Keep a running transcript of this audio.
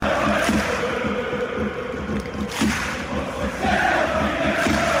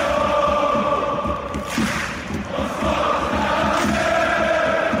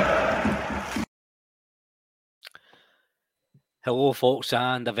Hello, folks,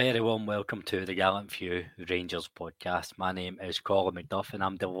 and a very warm welcome to the Gallant Few Rangers podcast. My name is Colin McDuff, and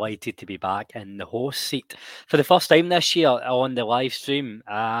I'm delighted to be back in the host seat for the first time this year on the live stream.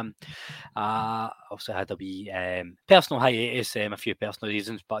 Also had a wee personal hiatus, a few personal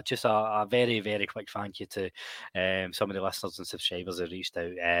reasons, but just a very, very quick thank you to some of the listeners and subscribers who reached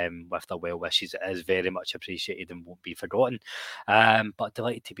out with their well wishes. It is very much appreciated and won't be forgotten. But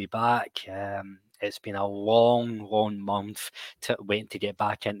delighted to be back. It's been a long month waiting to get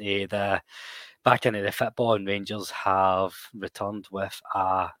back into the football, and Rangers have returned with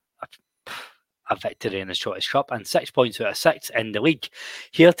a victory in the Scottish Cup and 6 points out of 6 in the league.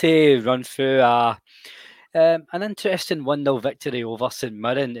 Here to run through an interesting 1-0 victory over St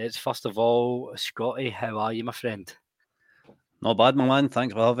Mirren. It's first of all, Scotty, how are you, my friend? Not bad, my man.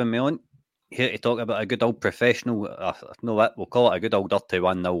 Thanks for having me on. Here to talk about a good old professional. No, we'll call it a good old dirty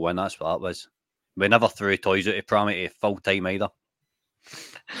 1-0 win. That's what that was. We never threw toys out of Prammy to full time either.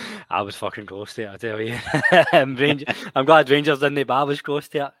 I was fucking close to it, I tell you. I'm glad Rangers didn't, but I was close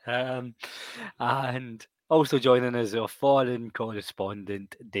to it. And also joining us, our foreign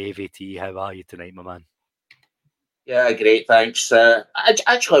correspondent, Davey T. How are you tonight, my man? Yeah, great, thanks.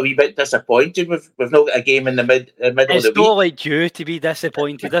 Actually, a wee bit disappointed. We've not got a game in the middle of the week. It's not like you to be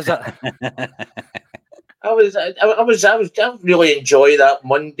disappointed, is it? I really enjoy that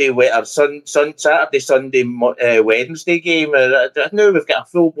Monday, or Saturday, Sunday, Wednesday game. I know we've got a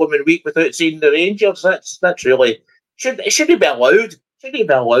full blooming week without seeing the Rangers. That's really shouldn't be allowed. Shouldn't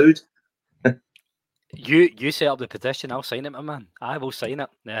be allowed. You set up the petition, I'll sign it, my man. I will sign it.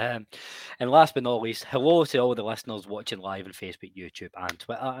 And last but not least, hello to all the listeners watching live on Facebook, YouTube and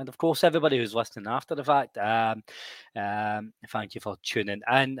Twitter. And of course, everybody who's listening after the fact. Thank you for tuning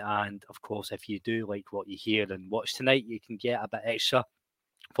in. And of course, if you do like what you hear and watch tonight, you can get a bit extra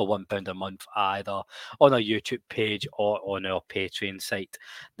for £1 a month, either on our YouTube page or on our Patreon site.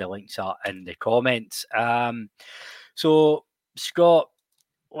 The links are in the comments. So, Scott,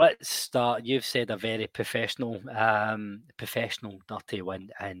 let's start. You've said a very professional dirty win,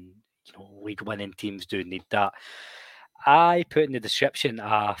 and league winning teams do need that. I put in the description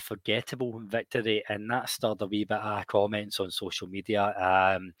a forgettable victory, and that stirred a wee bit of comments on social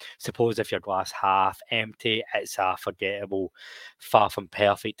media. Suppose if your glass half empty, it's a forgettable, far from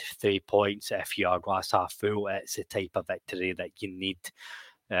perfect 3 points. If your glass half full, it's the type of victory that you need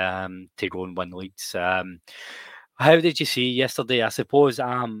to go and win leagues. How did you see yesterday? I suppose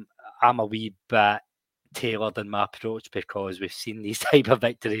I'm a wee bit tailored in my approach because we've seen these type of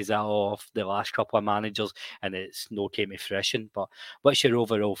victories of the last couple of managers and it's no came to fruition. But what's your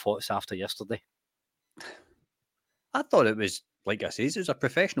overall thoughts after yesterday? I thought it was, like I said, it was a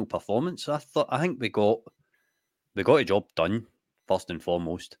professional performance. I think we got a job done first and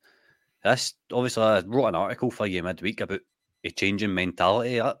foremost. This obviously, I wrote an article for you midweek about a change in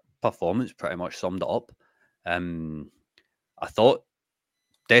mentality. That performance pretty much summed it up. I thought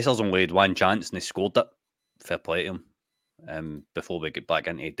Dessers only had one chance and he scored it. Fair play to him. Before we get back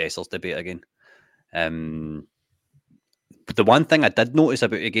into Dessers debate again. The one thing I did notice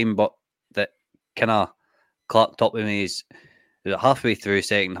about the game, but that kind of clocked up with me is that halfway through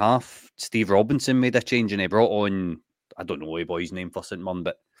second half, Steve Robinson made a change and he brought on, I don't know the boy's name for St Mirren,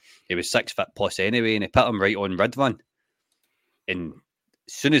 but he was 6 foot plus anyway, and he put him right on Ridvan. And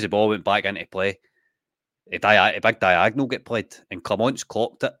as soon as the ball went back into play, a big diagonal get played, and Clement's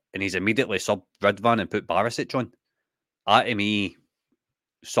clocked it, and he's immediately subbed Ridvan and put Barisic on. That, to me,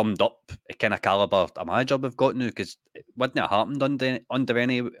 summed up the kind of calibre of manager we've got now, because it wouldn't have happened under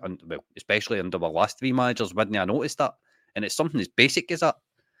any, well, especially under our last 3 managers, wouldn't have noticed that. And it's something as basic as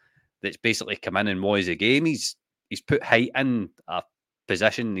that's basically come in and won the game. He's put height in a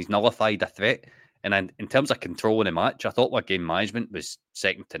position, he's nullified a threat. And in terms of controlling the match, I thought our game management was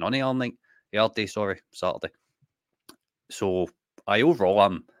second to none Saturday. So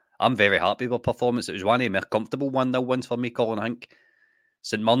overall, I'm very happy with performance. It was one of the more comfortable 1-0 wins for me, Colin. I think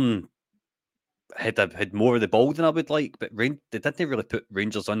St Mirren had more of the ball than I would like, but they didn't really put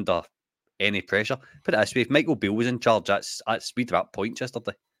Rangers under any pressure. Put it this way, if Michael Beale was in charge, that's speed of that point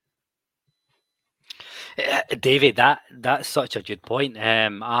yesterday. David, that's such a good point.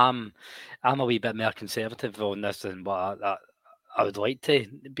 I'm a wee bit more conservative on this than what I would like to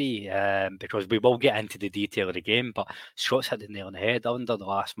be, because we will get into the detail of the game, but Scott's hit the nail on the head. Under the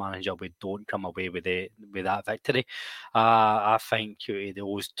last manager, we don't come away with that victory. I think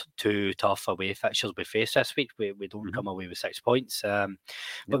those 2 tough away fixtures we face this week, we don't come away with 6 points. What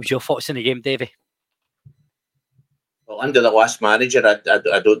was your thoughts in the game, Davey? Well, under the last manager,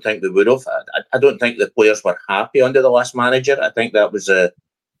 I don't think they would have. I don't think the players were happy under the last manager. I think that was the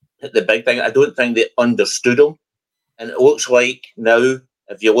big thing. I don't think they understood him. And it looks like now,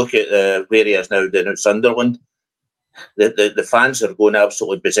 if you look at where he is now down at Sunderland, the fans are going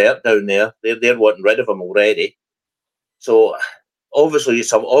absolutely berserk down there. They're wanting rid of him already. So obviously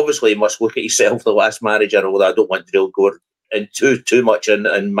you must look at yourself, the last manager, although I don't want to go into too much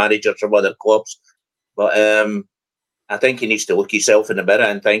in managers from other clubs. But I think he needs to look himself in the mirror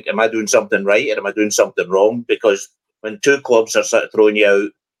and think, am I doing something right or am I doing something wrong? Because when two clubs are sort of throwing you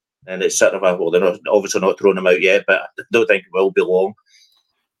out, and it's sort of they're obviously not throwing him out yet, but I don't think it will be long.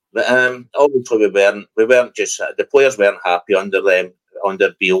 But obviously we weren't just the players weren't happy under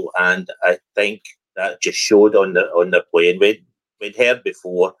Beale, and I think that just showed on the playing. We'd heard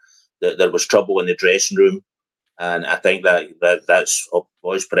before that there was trouble in the dressing room, and I think that's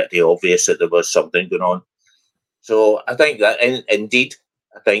was pretty obvious that there was something going on. So I think that indeed,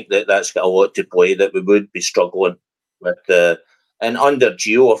 I think that's got a lot to play, that we would be struggling with and under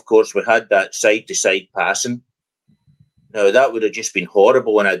Gio, of course, we had that side to side passing. Now that would have just been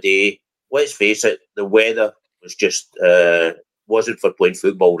horrible in a day. Let's face it, the weather was just wasn't for playing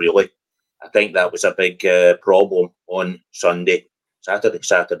football really. I think that was a big problem on Saturday,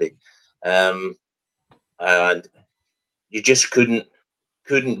 and you just couldn't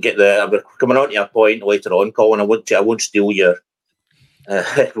get the. We're coming on to your point later on, Colin. I won't steal your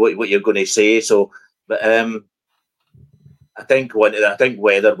what you're going to say. So, but I think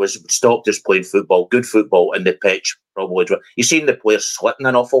weather stopped us playing football, good football, and the pitch probably. You've seen the players slipping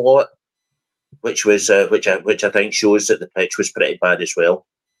an awful lot, which I think shows that the pitch was pretty bad as well.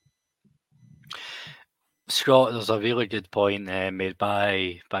 Scott, there's a really good point made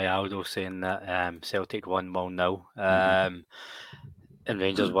by Aldo saying that Celtic won 1-0, and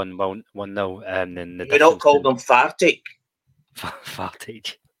Rangers won 1-0, and then we not call them Fartic.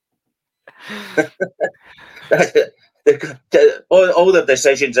 Fartic. all the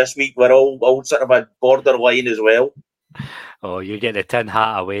decisions this week were all sort of a borderline as well. Oh, you get the tin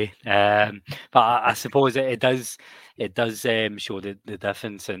hat away, but I suppose it does show the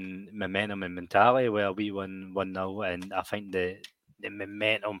difference in momentum and mentality. Well, we won 1-0, and I think the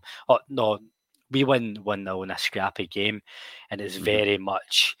momentum. Oh no, we win 1-0 in a scrappy game, and it's very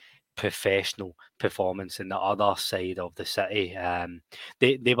much professional performance in the other side of the city.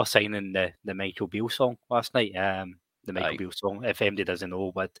 They were signing the Michael Beale song last night. The Michael Beale song. If anybody doesn't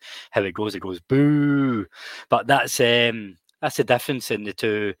know how it goes boo. But that's the difference in the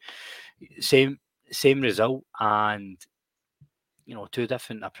two. Same result, and two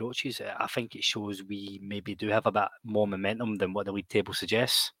different approaches. I think it shows we maybe do have a bit more momentum than what the league table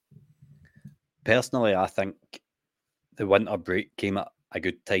suggests. Personally, I think the winter break came at a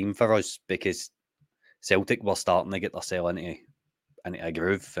good time for us because Celtic were starting to get themselves into a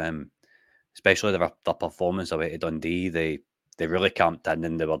groove. Especially their performance away to Dundee, they really camped in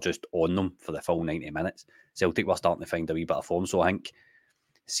and they were just on them for the full 90 minutes. Celtic were starting to find a wee bit of form, so I think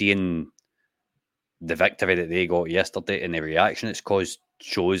seeing the victory that they got yesterday and the reaction it's caused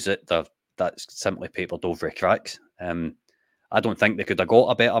shows that that's simply papered over the cracks. I don't think they could have got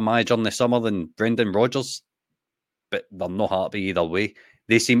a better manager in the summer than Brendan Rodgers, but they're not happy either way.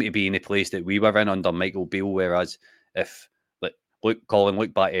 They seem to be in the place that we were in under Michael Beale, whereas if look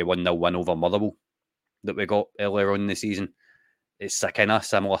back at a 1-0 win over Motherwell that we got earlier on in the season. It's a kind of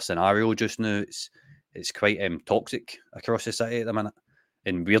similar scenario just now. It's quite toxic across the city at the minute.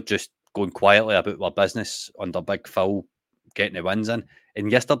 And we're just going quietly about our business under Big Phil getting the wins in.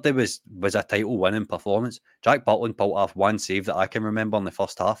 And yesterday was a title winning performance. Jack Butland pulled off one save that I can remember in the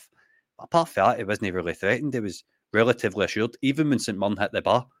first half. But apart from that, he wasn't really threatened. He was relatively assured. Even when St Mirren hit the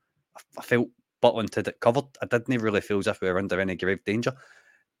bar, I felt Butland had it covered. I didn't really feel as if we were under any grave danger.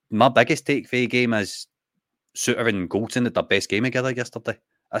 My biggest take for the game is Suter and Goldson had their best game together yesterday.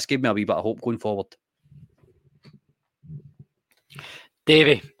 This gave me a wee bit of hope going forward.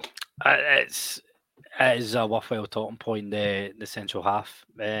 Davey, it is a worthwhile talking point, the central half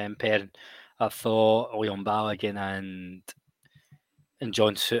pairing. I thought Leon Balogun and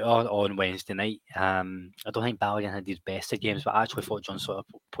John Suter on Wednesday night. I don't think Balogun had his best of games, but I actually thought John Suter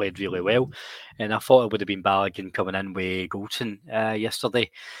played really well. And I thought it would have been Balogun coming in with Goldson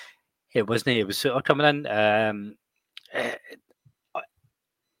yesterday. It wasn't. It was Suter coming in.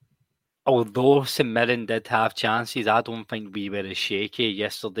 Although St Mirren did have chances, I don't think we were as shaky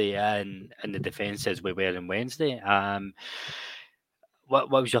yesterday in the defence as we were on Wednesday. What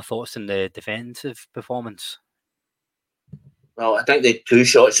was your thoughts on the defensive performance? Well, I think they had two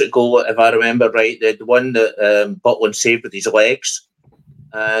shots at goal, if I remember right. They had one that Butland saved with his legs,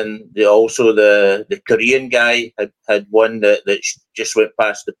 and the Korean guy had one that just went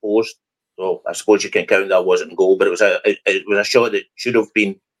past the post. So I suppose you can count that wasn't a goal, but it was a shot that should have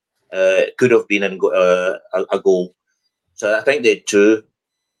been, could have been a goal. So I think they had 2.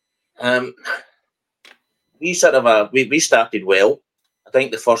 We started well. I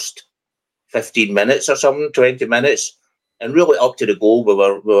think the first 15 minutes or something, 20 minutes, and really up to the goal, we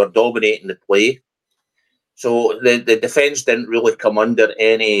were dominating the play. So the defence didn't really come under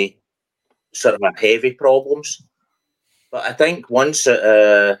any sort of heavy problems. But I think once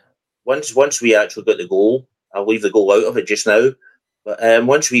we actually got the goal, I'll leave the goal out of it just now. But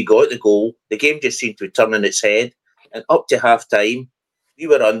once we got the goal, the game just seemed to be turning its head. And up to half time, we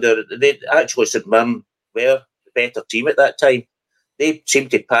were under. Actually, St Mirren were the better team at that time. They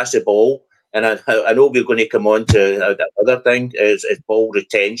seemed to pass the ball. And I know we're going to come on to another thing is ball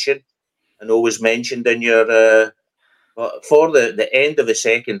retention. I know was mentioned in your. But for the end of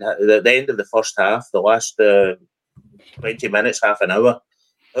the end of the first half, the last 20 minutes, half an hour,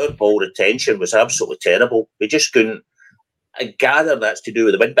 our ball retention was absolutely terrible. We just couldn't. I gather that's to do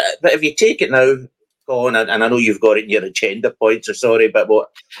with the win. But if you take it now, Colin, and I know you've got it in your agenda points, so sorry, but what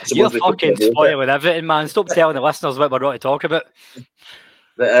I suppose you're fucking spoiling everything, man. Stop telling the listeners what we're going to talk about.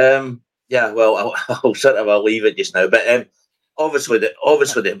 But yeah, well, I'll leave it just now. But obviously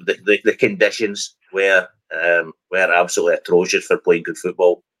the conditions were absolutely atrocious for playing good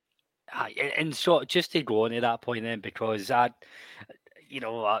football. And so just to go on to that point then, because a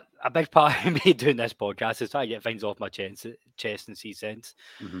big part of me doing this podcast is trying to get things off my chest and see sense.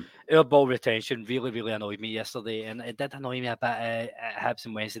 Mm-hmm. Our ball retention really, really annoyed me yesterday, and it did annoy me a bit at Hibs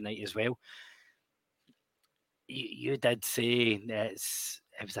and Wednesday night as well. You did say it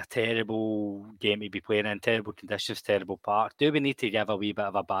was a terrible game to be playing in, terrible conditions, terrible park. Do we need to give a wee bit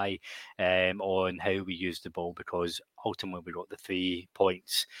of a buy on how we used the ball, because ultimately we got the 3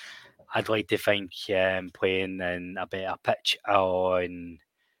 points? I'd like to think playing in a better pitch on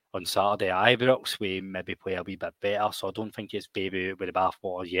Saturday at Ibrox, we maybe play a wee bit better. So I don't think it's baby with the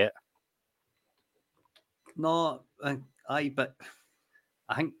bathwater yet. No, but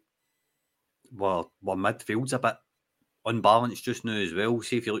I think midfield's a bit unbalanced just now as well.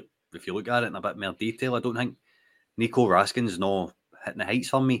 See, if you look at it in a bit more detail, I don't think Nico Raskin's not hitting the heights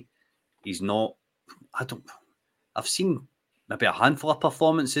for me. He's not. I've seen maybe a handful of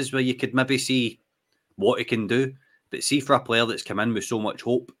performances where you could maybe see what he can do, but see, for a player that's come in with so much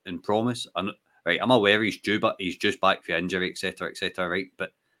hope and promise, and right, I'm aware he's due, but he's just back for injury, etc., right?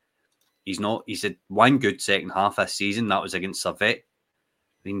 But he's not. He's had one good second half this season. That was against Servette. I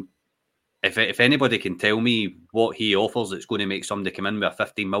mean, if anybody can tell me what he offers that's going to make somebody come in with a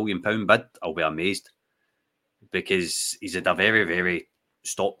 £15 million bid, I'll be amazed, because he's had a very, very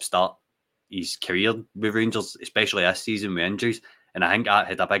stop-start his career with Rangers, especially this season with injuries. And I think that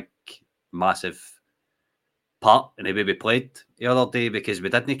had a big, massive part in the way we played the other day, because we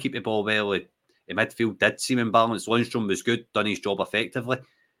didn't keep the ball well. The midfield did seem imbalanced. Lundstrom was good, done his job effectively.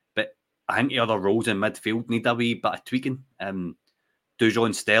 But I think the other roles in midfield need a wee bit of tweaking.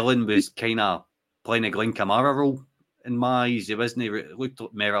 Dujon Sterling was kind of playing a Glenn Kamara role in my eyes. He wasn't. He looked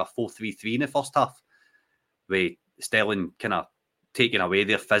like more a 4-3-3 in the first half, with Sterling kind of taking away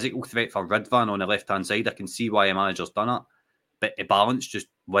their physical threat for Ridvan on the left-hand side. I can see why a manager's done it, but the balance just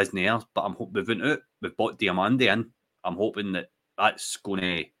wasn't there. But I'm hoping we've bought Diamande in. I'm hoping that's going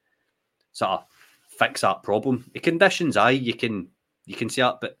to sort of fix that problem. The conditions, you can see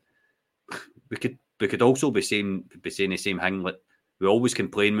that, but we could also be saying the same thing. Like, we always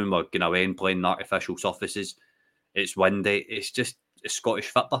complain when we're going away and playing artificial surfaces. It's windy. It's just Scottish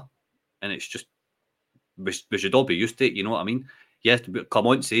football, and it's just we should all be used to it. You know what I mean? Yes,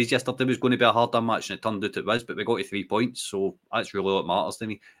 Clement says yesterday was going to be a harder match, and it turned out it was, but we got to 3 points, so that's really what matters to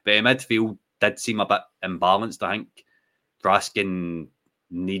me. But in midfield did seem a bit imbalanced. I think Raskin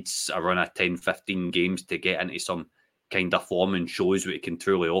needs a run of 10-15 games to get into some kind of form and shows what he can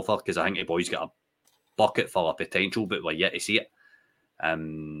truly offer, because I think the boy's got a bucket full of potential, but we're yet to see it.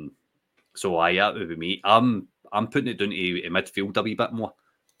 So that would be me. I'm putting it down to midfield a wee bit more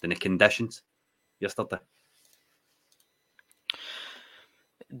than the conditions yesterday.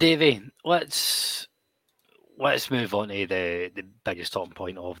 Davey, let's move on to the biggest talking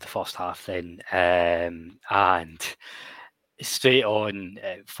point of the first half then, and straight on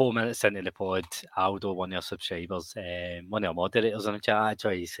 4 minutes into the pod, Aldo, one of our subscribers, one of our moderators on the chat,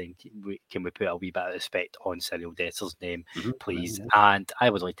 actually saying, can we put a wee bit of respect on Cyril Detter's name, please? Mm-hmm. And I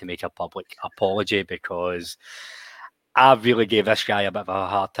would like to make a public apology, because I really gave this guy a bit of a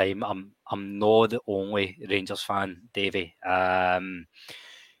hard time. I'm not the only Rangers fan, Davey.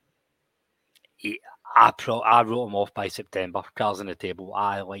 I wrote him off by September. Cards on the table.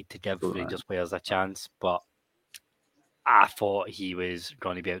 I like to give Rangers players a chance, but I thought he was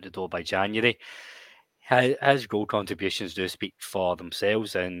going to be out the door by January. His goal contributions do speak for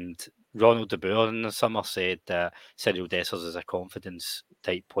themselves, and Ronald De Boer in the summer said that Cyril Dessers is a confidence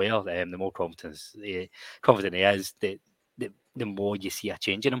type player. The more confident he is, the more you see a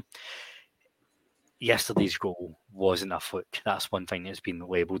change in him. Yesterday's goal wasn't a fluke. That's one thing that's been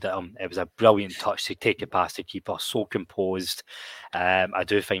labelled at him. It was a brilliant touch to take it past the keeper, so composed. I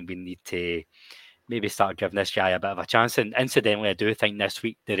do think we need to maybe start giving this guy a bit of a chance. And incidentally, I do think this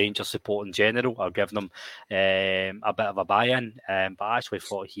week the Rangers support in general are giving him a bit of a buy-in. But I actually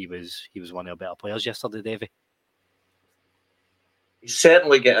thought he was one of the better players yesterday, Davey. He's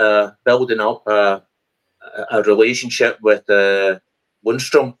certainly building up a relationship with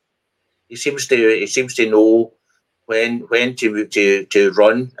Lundstrom. He seems to know when to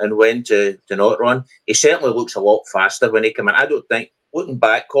run and when to not run. He certainly looks a lot faster when he comes in. I don't think, looking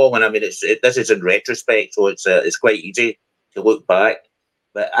back, Colin, I mean, this is in retrospect, so it's quite easy to look back.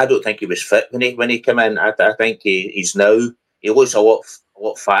 But I don't think he was fit when he came in. I think he looks a lot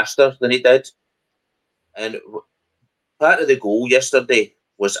faster than he did. And part of the goal yesterday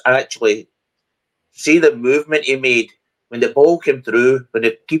was actually see the movement he made when the ball came through, when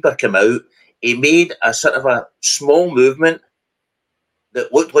the keeper came out. He made a sort of a small movement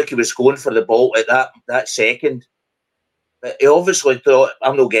that looked like he was going for the ball at that second. But he obviously thought,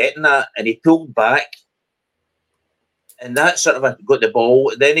 I'm not getting that, and he pulled back. And that sort of got the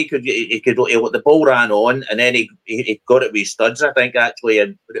ball. Then the ball ran on, and then he got it with his studs, I think, actually,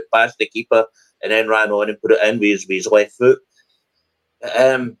 and put it past the keeper, and then ran on and put it in with his left foot.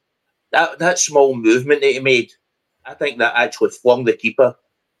 That small movement that he made, I think that actually flung the keeper.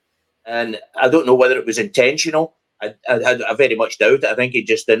 And I don't know whether it was intentional. I very much doubt it. I think he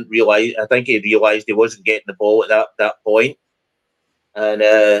just didn't realise. I think he realised he wasn't getting the ball at that point. And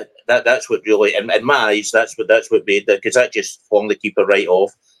that's what really, in my eyes, that's what made that, because that just flung the keeper right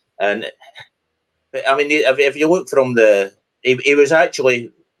off. And I mean, if you look from he was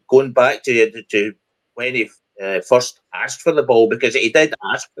actually going back to when he first asked for the ball, because he did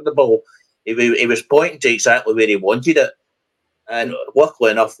ask for the ball. He was pointing to exactly where he wanted it. And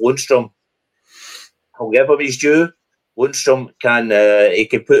luckily enough, Lundstrom, I'll give him his due. Lundstrom can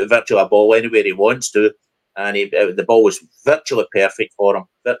put virtually a ball anywhere he wants to. And the ball was virtually perfect for him.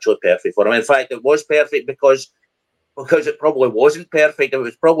 In fact, it was perfect because it probably wasn't perfect. If it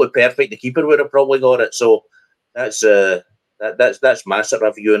was probably perfect, the keeper would have probably got it. So that's massive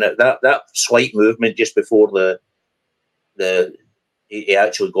reviewing it. That slight movement just before he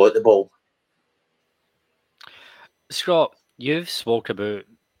actually got the ball. Scott, you've spoke about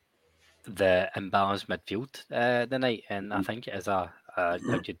the imbalanced midfield tonight, and I think it is a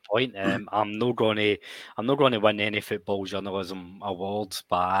good point. I'm not going to win any football journalism awards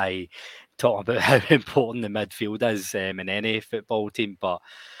by talking about how important the midfield is in any football team, but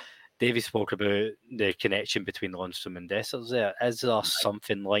Davey spoke about the connection between Lundstrom and Dessers there. Is there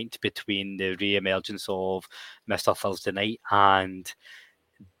something linked between the re-emergence of Mr. Thursday Night and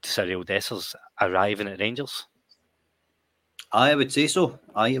Cyril Dessers arriving at Rangers? I would say so,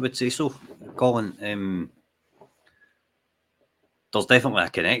 Colin. There's definitely a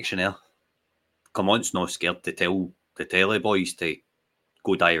connection there. Clement's not scared to tell the telly boys to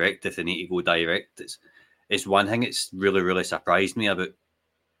go direct if they need to go direct. It's one thing that's really, really surprised me about.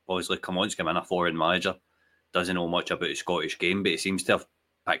 Obviously, Clement's come in a foreign manager, doesn't know much about the Scottish game, but he seems to have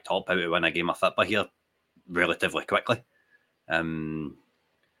picked up how to win a game of football here relatively quickly.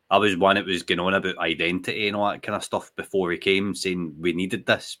 I was one that was going on about identity and all that kind of stuff before he came, saying we needed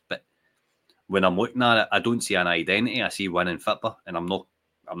this. But when I'm looking at it, I don't see an identity. I see winning football, and I'm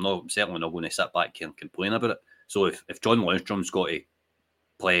certainly not going to sit back here and complain about it. So if John Lundstrom's got to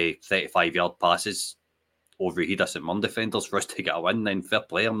play 35-yard passes over Hida St Mirren defenders for us to get a win, then fair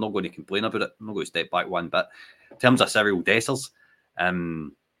play. I'm not going to complain about it. I'm not going to step back one bit. In terms of Cyril Dessers,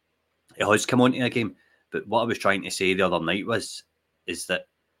 it has come onto a game. But what I was trying to say the other night is that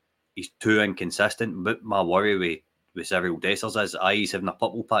he's too inconsistent. But my worry with Cyril Dessers is he's having a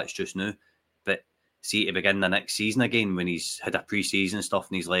purple patch just now. But see, to begin the next season again, when he's had a pre-season stuff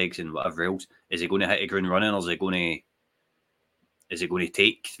in his legs and whatever else, is he going to hit the ground running, or is it going to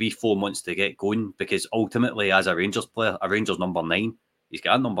take 3-4 months to get going? Because ultimately, as a Rangers player, a Rangers number 9, he's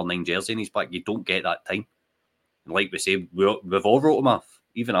got a number 9 jersey in his back. You don't get that time. And like we say, we've all wrote him off.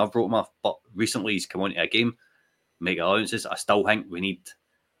 Even I've wrote him off. But recently, he's come onto a game, make allowances. I still think we need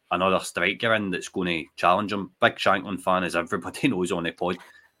another striker in that's going to challenge him. Big Shanklin fan, as everybody knows on the pod.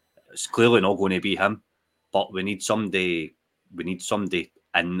 It's clearly not going to be him. But we need somebody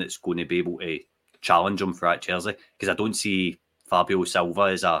in that's going to be able to challenge him for that jersey. Because I don't see Fabio Silva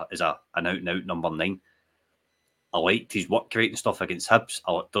is an out-and-out number 9. I liked his work rate and stuff against Hibs.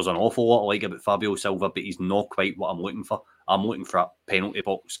 There's an awful lot I like about Fabio Silva, but he's not quite what I'm looking for. I'm looking for a penalty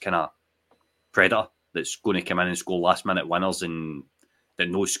box kind of predator that's going to come in and score last-minute winners and that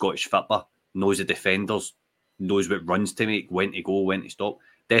knows Scottish football, knows the defenders, knows what runs to make, when to go, when to stop.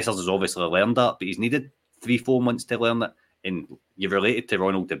 Dessers has obviously learned that, but he's needed 3-4 months to learn it. And you've related to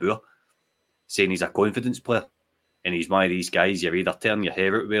Ronald de Boer, saying he's a confidence player. And he's one of these guys, you either turn your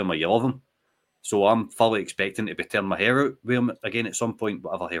hair out with him or you love him. So I'm fully expecting to be turning my hair out with him again at some point,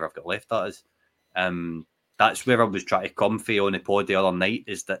 whatever hair I've got left, that is. That's where I was trying to come for on the pod the other night,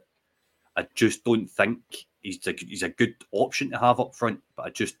 is that I just don't think he's a good option to have up front, but I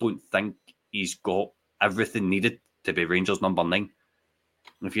just don't think he's got everything needed to be Rangers number 9,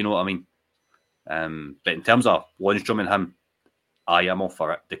 if you know what I mean. But in terms of Lundstrom and him, I am all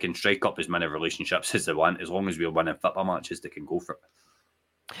for it. They can strike up as many relationships as they want, as long as we're winning football matches, they can go for it.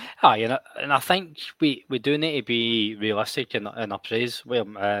 And I think we do need to be realistic in our praise.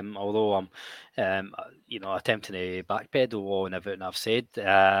 Although I'm, attempting to backpedal on everything I've said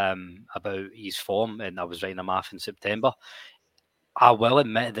about his form, and I was writing a math in September. I will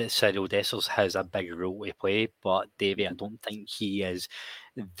admit that Cyril Dessers has a big role to play, but Davey, I don't think he is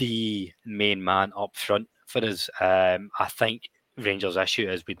the main man up front for us. I think Rangers' issue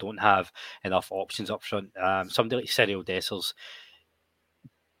is we don't have enough options up front. Somebody like Cyril Dessers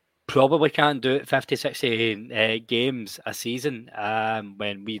probably can't do it 50, 60 games a season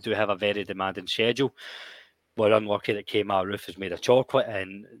when we do have a very demanding schedule. We're unlucky that Kemar Roof is made of chocolate,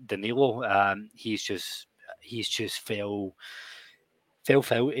 and Danilo, he's just fell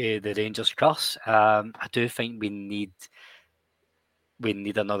foul to the Rangers curse. I do think we need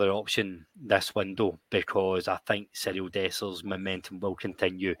another option this window, because I think Cyril Dessers' momentum will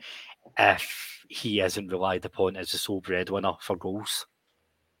continue if he isn't relied upon as the sole breadwinner for goals.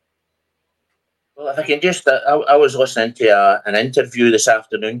 Well, if I can just, I was listening to an interview this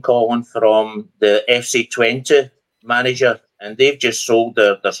afternoon, Colin, from the FC20 manager, and they've just sold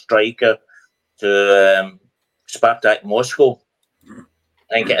their striker to Spartak Moscow,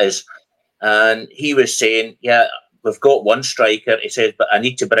 I think it is. And he was saying, yeah, we've got one striker. He says, but I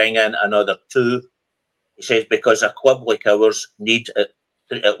need to bring in another 2. He says, because a club like ours need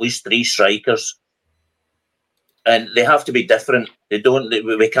at least 3 strikers. And they have to be different.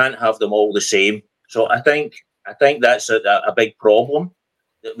 We can't have them all the same. So I think that's a big problem,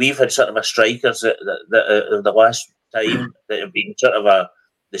 that we've had sort of a strikers that the last time that have been sort of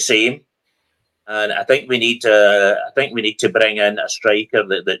the same. And I think we need to bring in a striker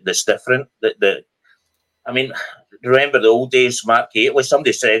that's different. I mean, remember the old days, Mark Gately?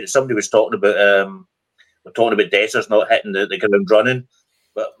 Somebody was talking about Dessers not hitting the ground running.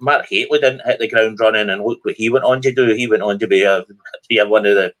 But Mark Gately didn't hit the ground running, and look what he went on to do. He went on to be one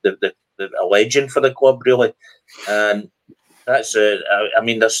of a legend for the club, really. And that's I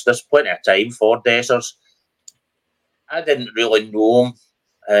mean, there's plenty of time for Dessers. I didn't really know him,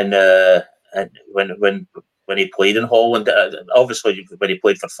 and when he played in Holland, obviously when he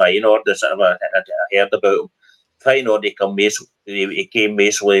played for Feyenoord, I heard about him. Feyenoord, he came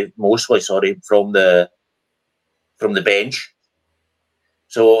mostly from the bench.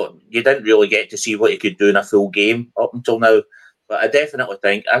 So you didn't really get to see what he could do in a full game up until now. But I definitely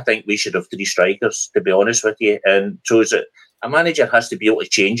think we should have 3 strikers, to be honest with you. And so is that a manager has to be able to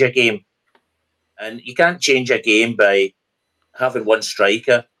change a game. And you can't change a game by having 1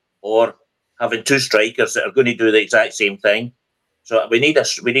 striker or having 2 strikers that are going to do the exact same thing. So we need a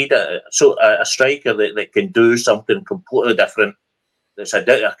striker that can do something completely different. That's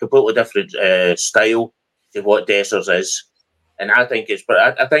a completely different style to what Dessers is. And I think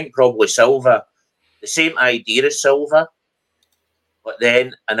probably Silva, the same idea as Silva, but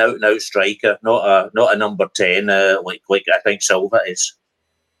then an out-and-out striker, not a number 10 like I think Silva is.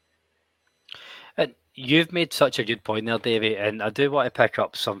 And you've made such a good point there, Davey, and I do want to pick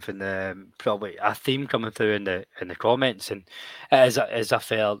up something, probably a theme coming through in the comments, and it is a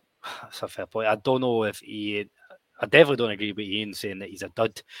fair point. I don't know if I definitely don't agree with Ian saying that he's a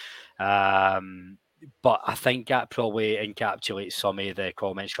dud. But I think that probably encapsulates some of the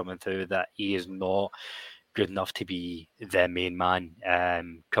comments coming through, that he is not good enough to be the main man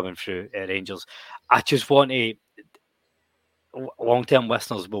coming through at Rangers. I just want to... Long-term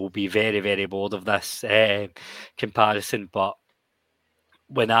listeners will be very, very bored of this comparison, but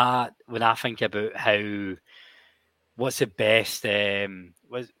when I think about what's the best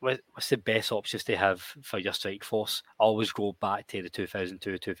what's the best options to have for your strike force, I always go back to the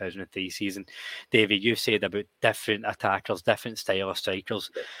 2002-2003 season. David, you said about different attackers, different style of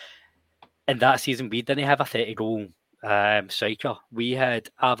strikers. In that season, we didn't have a 30-goal striker. We had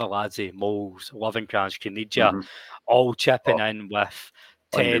Arveladze, Moles, Lovenkrands, Kanidja, all chipping in with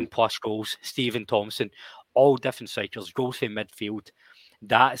 10 plus goals. Stephen Thompson, all different strikers, goals from midfield.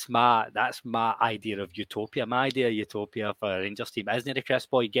 That's my idea of utopia. My idea of utopia for a Rangers team isn't the Chris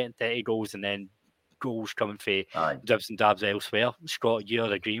Boy getting 30 goals and then goals coming for dribs and dabs elsewhere. Scott,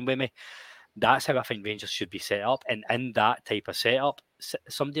 you're agreeing with me. That's how I think Rangers should be set up. And in that type of setup,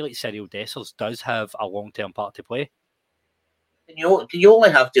 somebody like Cyril Dessers does have a long-term part to play. You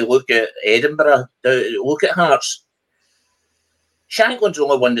only have to look at Edinburgh, look at Hearts. Shanklin's the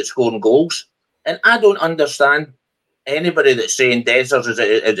only one that's scoring goals. And I don't understand anybody that's saying Dessers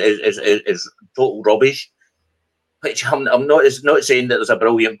is total rubbish. Which I'm not saying that there's a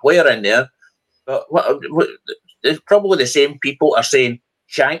brilliant player in there, but there's probably the same people are saying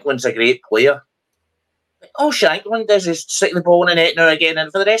Shanklin's a great player. All Shanklin does is stick the ball in the net now and again, and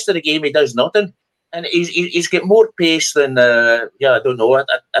for the rest of the game he does nothing. And he's got more pace than I don't know.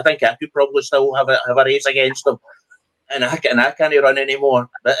 I think I could probably still have a race against him, and I can't run anymore.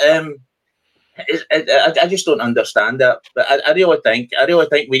 But I just don't understand that. But I really think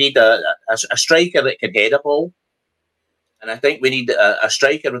we need a striker that can head a ball, and I think we need a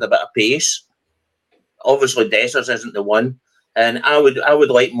striker with a bit of pace. Obviously, Dessers isn't the one, and I would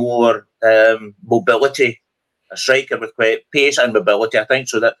like more mobility, a striker with pace and mobility. I think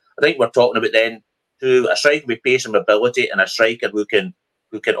we're talking about then a striker with pace and mobility, and a striker who can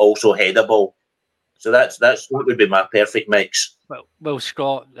also head a ball. So that would be my perfect mix. Well,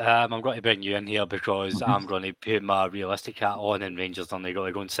 Scott, I'm going to bring you in here because I'm going to put my realistic hat on, and Rangers are going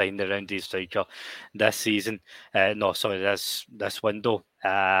to go and sign the roundie striker this season. This window.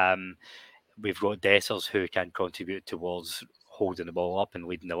 We've got Dessers who can contribute towards holding the ball up and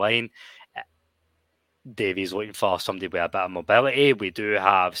leading the line. Davies looking for somebody with a bit of mobility. We do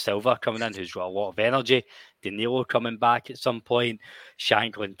have Silva coming in who's got a lot of energy. Danilo coming back at some point.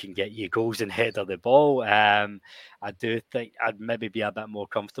 Shanklin can get you goals and header the ball. I do think I'd maybe be a bit more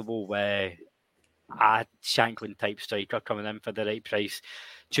comfortable with a Shanklin type striker coming in for the right price,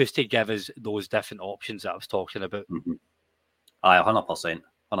 just to give us those different options that I was talking about. Aye, 100%.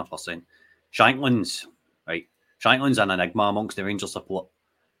 Shanklin's an enigma amongst the Rangers support.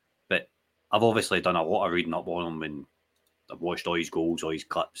 But I've obviously done a lot of reading up on him and I've watched all his goals, all his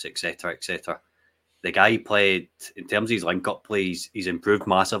clips, etc., etc. The guy played, in terms of his link-up plays, he's improved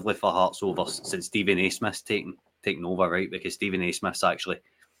massively for Hearts since Stephen A. Smith's taken over, right? Because Stephen A. Smith's actually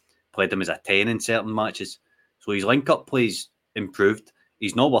played him as a 10 in certain matches. So his link-up plays improved.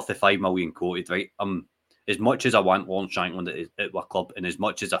 He's not worth the 5 million quoted, right? As much as I want Lawrence Shanklin at our club, and as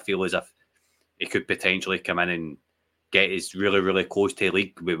much as I feel as if he could potentially come in and get us really, really close to the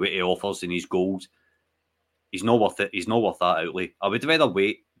league with what he offers and his goals, he's not worth it. He's not worth that outlay. I would rather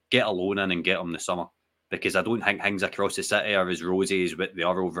wait, get a loan in and get him this summer, because I don't think things across the city are as rosy as what they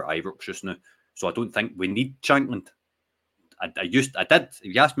are over at Ibrox just now. So I don't think we need Shanklin. I did.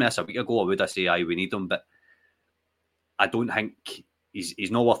 If you asked me this a week ago, I would say aye, we need him, but I don't think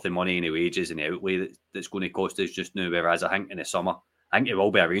he's not worth the money and the wages and the outlay that's going to cost us just now. Whereas I think in the summer, I think he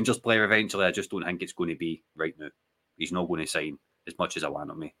will be a Rangers player eventually. I just don't think it's going to be right now. He's not going to sign as much as I want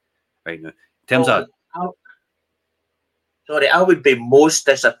him right now. In terms of... I would be most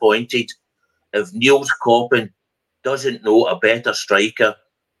disappointed if Niels Coppin doesn't know a better striker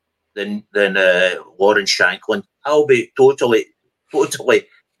than Lawrence Shanklin. I'll be totally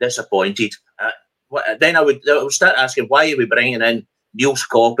disappointed. Then I would start asking, why are we bringing in Niels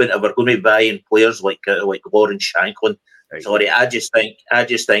Coppin if we're going to be buying players like Lawrence Shanklin? Right. Sorry, I just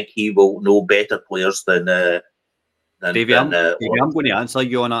think he will know better players than Davey, I'm going to answer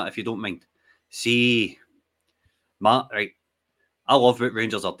you on that if you don't mind. See, Matt, right? I love what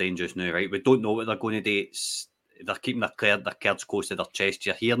Rangers are doing just now, right? We don't know what they're going to do. They're keeping their cards close to their chest.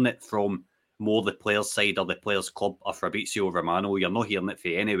 You're hearing it from more the players' side or the players' club or Fabrizio Romano. You're not hearing it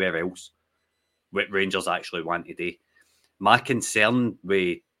from anywhere else what Rangers actually want to do. My concern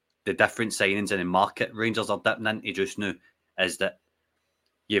with the different signings in the market Rangers are dipping into just now is that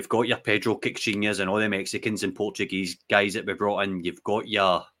you've got your Pedro Caixinhas and all the Mexicans and Portuguese guys that we brought in. You've got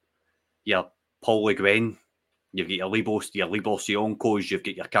your Paul Le Guen. You've got your Libor Sioncos. You've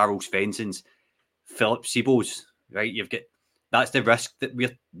got your Carol Svenssons, Philip Sibos, right? That's the risk that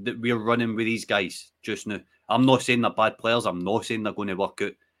we're running with these guys just now. I'm not saying they're bad players. I'm not saying they're going to work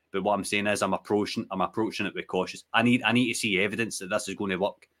out. But what I'm saying is I'm approaching it with caution. I need to see evidence that this is going to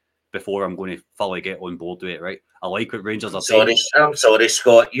work before I'm going to fully get on board with it, right? I like what Rangers are doing. I'm sorry,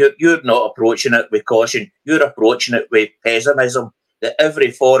 Scott. You're not approaching it with caution. You're approaching it with pessimism that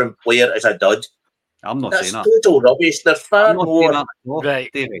every foreign player is a dud. I'm not saying that. That's total rubbish. There's far more. No, right,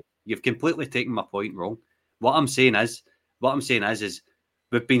 David, you've completely taken my point wrong. What I'm saying is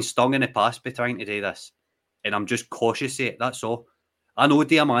we've been stung in the past by trying to do this, and I'm just cautious of it. That's all. I know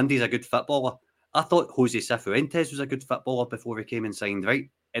Diamandi's a good footballer. I thought Jose Cifuentes was a good footballer before he came and signed, right?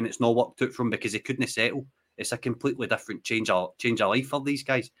 And it's not worked out for him because he couldn't settle. It's a completely different change of life for these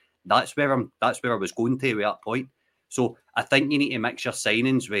guys. That's where I was going to with that point. So I think you need to mix your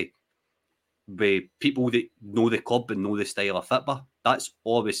signings with people that know the club and know the style of football. That's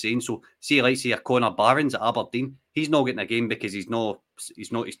all I was saying. So see, like say Connor Barron's at Aberdeen, he's not getting a game because he's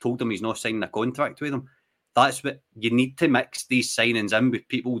told him he's not signing a contract with them. That's what you need to mix these signings in with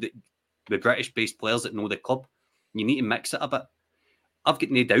people that with British-based players that know the club. You need to mix it a bit. I've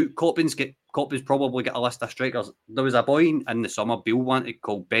got no doubt Copland's probably got a list of strikers. There was a boy in the summer Bill wanted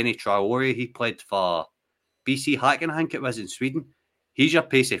called Benny Traore. He played for BC Häcken, I think it was, in Sweden. He's your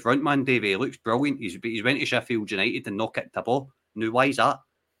pacey frontman, Davey. He looks brilliant. He's went to Sheffield United and not kicked a ball. Now, why is that?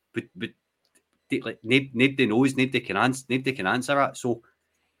 But like, nobody knows. Nobody can answer that. So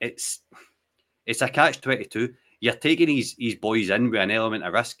it's a catch-22. You're taking these boys in with an element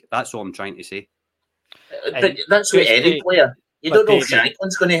of risk. That's what I'm trying to say. But that's with any player. You don't know if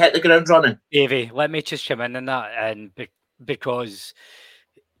Shankland's going to hit the ground running. Davey, let me just chime in that, and because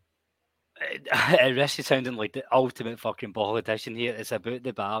it risks sounding like the ultimate fucking politician here. It's about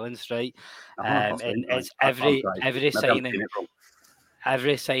the balance, right? And it's every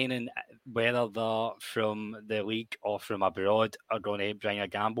signing, whether they're from the league or from abroad, are going to bring a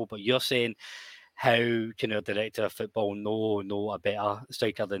gamble. But you're saying, how can our director of football know a better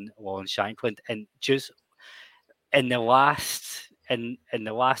striker than Lawrence Shankland? And just in the last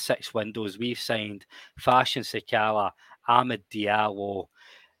 6 windows, we've signed Fashion Sakala, Ahmed Diallo,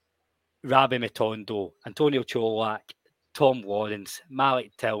 Rabbi Matondo, Antonio Cholak, Tom Lawrence,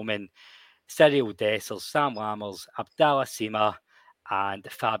 Malik Tillman, Cyril Dessers, Sam Lammers, Abdallah Sima, and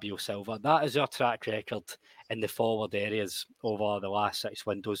Fabio Silva. That is our track record in the forward areas over the last 6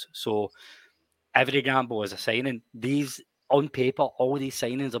 windows. So every gamble is a signing. These, on paper, all these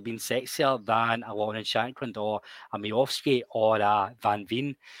signings have been sexier than a Lawrence Shankland or a Miovski or a Van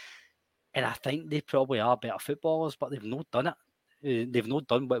Veen. And I think they probably are better footballers, but they've not done it. They've not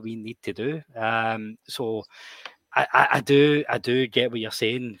done what we need to do. So I do get what you're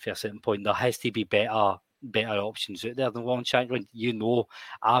saying for a certain point. There has to be better options out there than Lawrence Shankland. You know,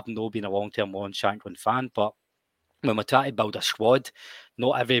 I've not been a long-term Lawrence Shankland fan, but when we're trying to build a squad,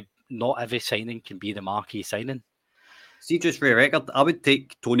 not every signing can be the marquee signing. See, just for the record, I would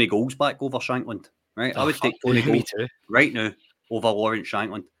take Tony Goals back over Shankland. Right, I would take Tony Goals right now over Lawrence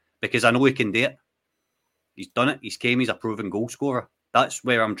Shankland because I know he can do it. He's done it. He's a proven goal scorer. That's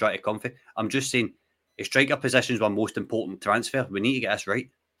where I'm trying to come from. I'm just saying, his striker position is our most important transfer. We need to get this right.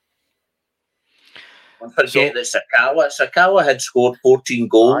 Don't forget that Sakala had scored 14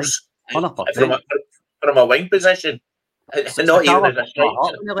 goals from a wing position. Not even as a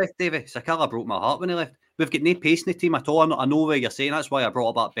striker. Sakala broke my heart when he left. We've got no pace in the team at all. I know where you're saying. That's why I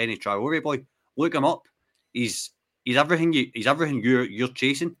brought up that Benny Traore boy. Look him up. He's everything you're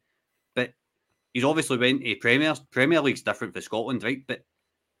chasing. But he's obviously went to Premier League's different for Scotland, right? But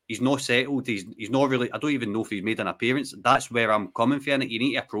he's not settled. He's not really. I don't even know if he's made an appearance. That's where I'm coming from. You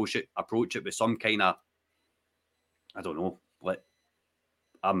need to approach it with some kind of, I don't know.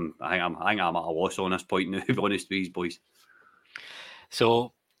 I think I'm at a loss on this point now, to be honest with these boys.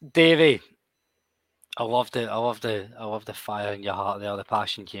 So, Davey, I love the fire in your heart there. The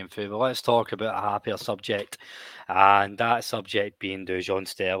passion came through. But let's talk about a happier subject, and that subject being Dujon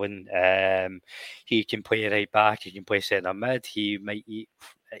Sterling. He can play right back. He can play centre mid. He might.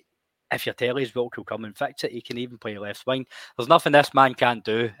 If your telly's broke, he'll come and fix it. He can even play left wing. There's nothing this man can't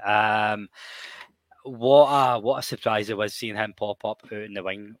do. What a surprise it was seeing him pop up out in the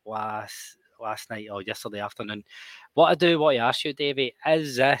wing last night or yesterday afternoon. What I ask you, Davey,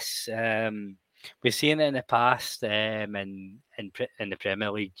 is this? We've seen it in the past in the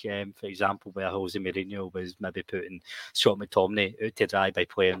Premier League, for example, where Jose Mourinho was maybe putting Scott McTominay out to dry by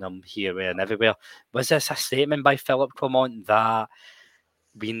playing them here, there, and everywhere. Was this a statement by Philip Clement that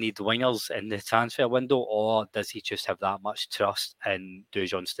we need wingers in the transfer window, or does he just have that much trust in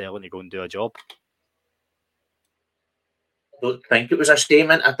Dujon Sterling to go and do a job? I don't think it was a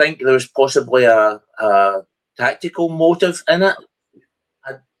statement. I think there was possibly a tactical motive in it.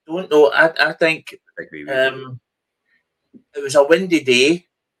 I don't know. I think it was a windy day,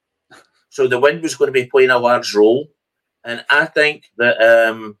 so the wind was going to be playing a large role, and I think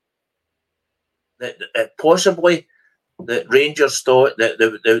that possibly that Rangers thought that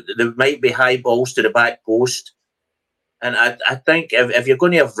there might be high balls to the back post. And I think if you're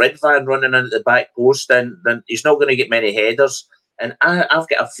going to have Ridvan running into the back post, then he's not going to get many headers. And I've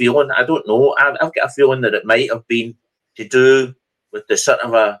got a feeling, I don't know, I've got a feeling that it might have been to do with the sort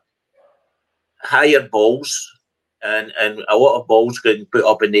of a higher balls and a lot of balls getting put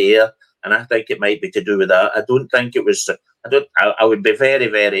up in the air and I think it might be to do with that. I don't think it was. I would be very,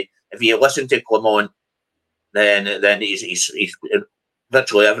 very. If you listen to Clement, then he's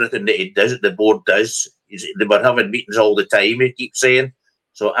virtually everything that he does, the board does. They were having meetings all the time. He keeps saying.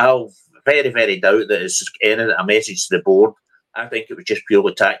 So I'll very, very doubt that it's a message to the board. I think it was just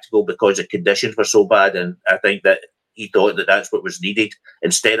purely tactical because the conditions were so bad, and I think that he thought that that's what was needed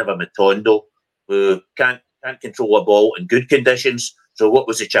instead of a Matondo who can't control a ball in good conditions. So what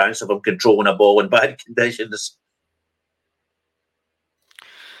was the chance of him controlling a ball in bad conditions?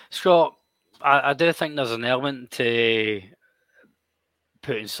 Scott, I do think there's an element to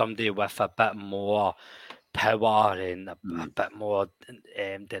putting somebody with a bit more power and a bit more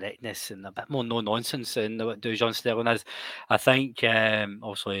directness and a bit more no nonsense than what Dujon Sterling is. I think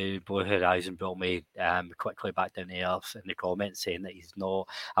obviously Blue Horizon brought me quickly back down to earth in the comments saying that he's not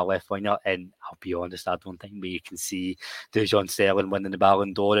a left winger, and I'll be honest, I don't think we can see Dujon Sterling winning the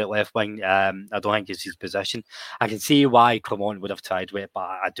Ballon d'Or at left wing. I don't think it's his position. I can see why Clement would have tried with it, but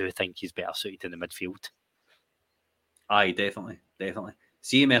I do think he's better suited in the midfield. Aye, definitely.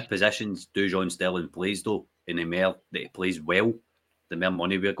 See more positions Dujon Sterling plays though, and the more that he plays well, the more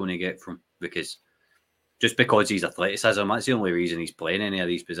money we're going to get from. Because just because he's athleticism, that's the only reason he's playing any of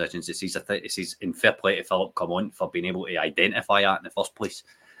these positions. It's he's in fair play to Philip Clement for being able to identify that in the first place.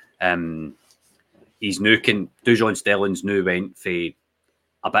 Dujon Sterling's new went for a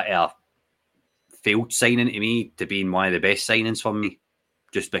bit of a failed signing to me to being one of the best signings for me,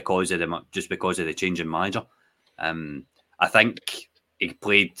 just because of the change in manager. I think he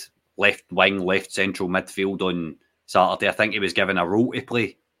played left wing, left central midfield on Saturday. I think he was given a role to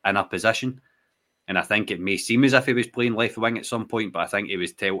play in a position. And I think it may seem as if he was playing left wing at some point, but I think he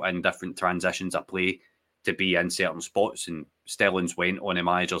was told in different transitions of play to be in certain spots, and Sterling's went on a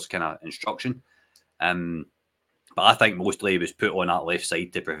manager's kind of instruction. But I think mostly he was put on that left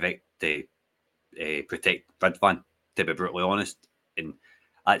side to protect Ridvan, to be brutally honest. And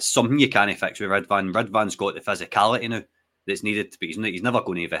that's something you can't fix with Ridvan. Ridvan's got the physicality now that's needed, but he's never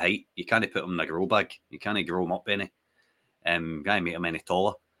going to have a height. You can't put him in a grow bag. You can't grow him up any. You can't make him any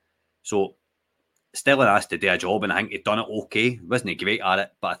taller. So Sterling has to do a job, and I think he'd done it okay. Wasn't he great at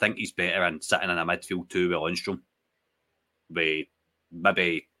it, but I think he's better in sitting in a midfield too with Lundstrom. With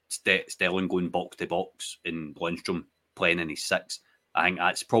maybe Sterling going box to box and Lundstrom playing in his six. I think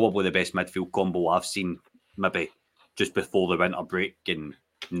that's probably the best midfield combo I've seen, maybe just before the winter break and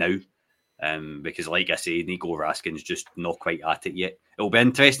now. Because like I say, Nico Raskin's just not quite at it yet. It'll be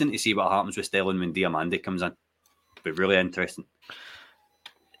interesting to see what happens with Sterling when Diamande comes in. It'll be really interesting.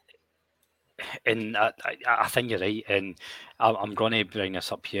 And I think you're right, and I'm going to bring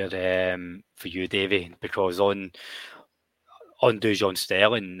this up here for you, Davey, because on Dujon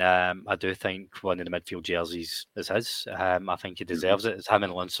Sterling, I do think one of the midfield jerseys is his. I think he deserves it. It's him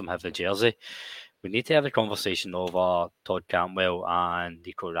and Lundstrom have the jersey. We need to have a conversation over Todd Cantwell and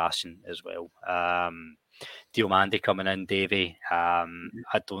Nico Raskin as well. Diomande coming in, Davey. I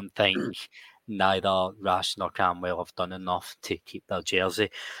don't think neither Raskin or Cantwell have done enough to keep their jersey.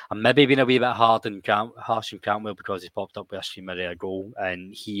 I'm maybe being a wee bit harsh on Cantwell because he popped up with a streamer a goal,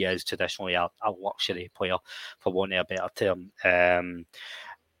 and he is traditionally a luxury player, for want of a better term.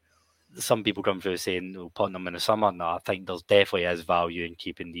 Some people come through saying we'll put them in the summer. No, I think there's definitely is value in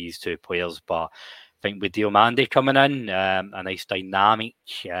keeping these two players, but I think with Diomande coming in, a nice dynamic,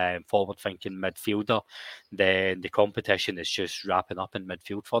 forward-thinking midfielder, then the competition is just wrapping up in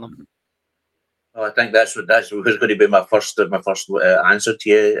midfield for them. Well, I think that's was going to be my first answer to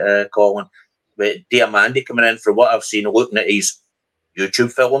you, Colin. With Diamande coming in, from what I've seen, looking at his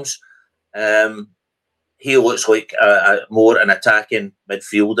YouTube films, he looks like more an attacking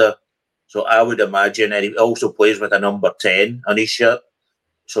midfielder. So I would imagine, and he also plays with a number 10 on his shirt.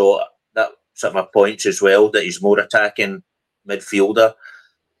 So that sort of points as well that he's more attacking midfielder.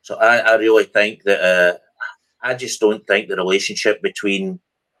 So I really think that I just don't think the relationship between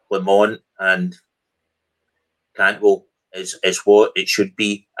Clement and Cantwell is what it should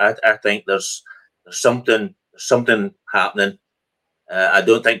be. I think there's something happening. I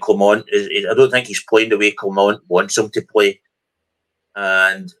don't think Clement I don't think he's playing the way Clement wants him to play,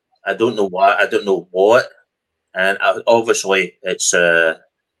 and I don't know why. I don't know what. And obviously, it's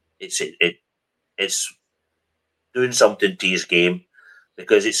doing something to his game,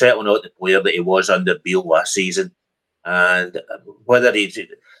 because it's certainly not the player that he was under Beale last season. And whether he's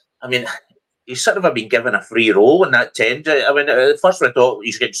sort of been given a free role in that 10. I mean, at first I thought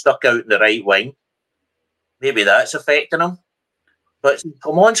he's getting stuck out in the right wing. Maybe that's affecting him. But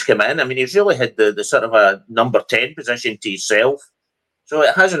Clement's come in. I mean, he's really had the sort of a number 10 position to himself. So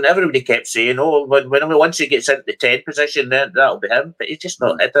it hasn't. Everybody kept saying, "Oh, once he gets into the 10 position, then that'll be him." But he's just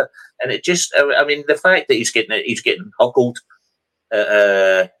not hit it, and it just. I mean, the fact that he's getting huckled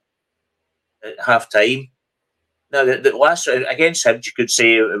at half time. Now, the last against him, you could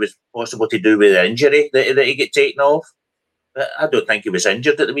say it was possible to do with the injury that he get taken off. But I don't think he was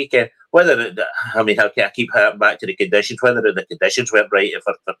injured at the weekend. I keep harping back to the conditions. Whether the conditions weren't right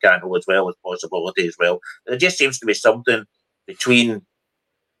for Cantwell as well as possibility as well. There just seems to be something between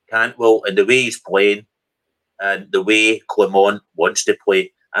Cantwell and the way he's playing and the way Clement wants to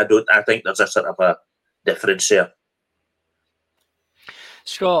play. I think there's a sort of a difference there.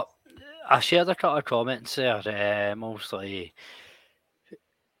 Scott, I shared a couple of comments there, mostly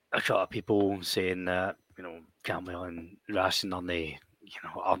a couple of people saying that, Cantwell and Rashton on the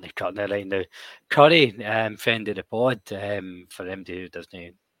cutting it right now. Curry, friend of the pod, for anybody who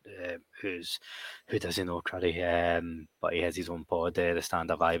doesn't who doesn't know Curry, but he has his own pod, the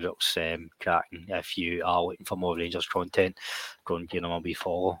Stand Up Ibrox, cracking. If you are looking for more Rangers content, go and give him a wee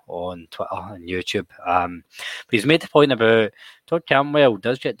follow on Twitter and YouTube. But he's made the point about Todd Cantwell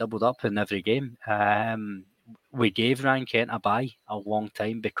does get doubled up in every game. We gave Ryan Kent a bye a long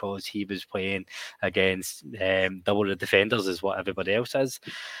time because he was playing against double the defenders is what everybody else is.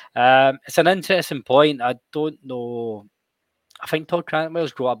 It's an interesting point. I don't know. I think Todd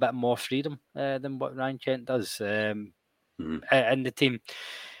Cantwell's got a bit more freedom than what Ryan Kent does in the team.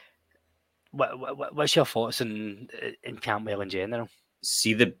 What's your thoughts in Cantwell in general?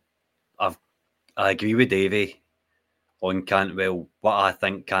 I agree with Davey on Cantwell. What I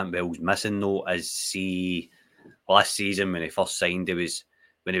think Cantwell's missing though is last season when he first signed,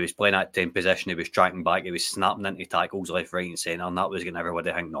 when he was playing at 10 position, he was tracking back, he was snapping into tackles left, right, and centre, and that was getting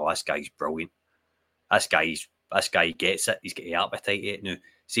everybody think, no, this guy's brilliant. This guy gets it. He's got the appetite yet now.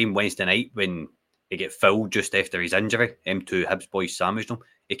 Same Wednesday night when he get fouled just after his injury, M2 Hibs boys sandwiched him.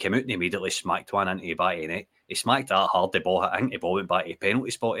 He came out and immediately smacked one into the back of the net. He smacked that hard, the ball hit. I think the ball went back to the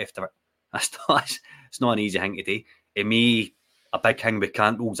penalty spot after it. It's not an easy thing to do. To me, a big thing with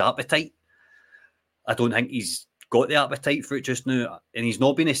Cantwell's appetite. I don't think he's got the appetite for it just now, and he's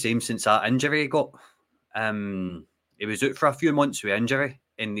not been the same since that injury he got. He was out for a few months with injury,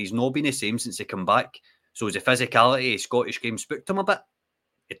 and he's not been the same since he come back. So the physicality of Scottish game spooked him a bit.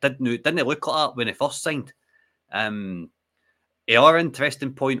 It didn't look like that when he first signed. The other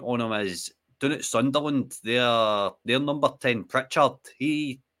interesting point on him is down at Sunderland, their number 10, Pritchard,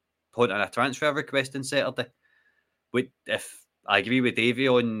 he put in a transfer request on Saturday. If I agree with Davey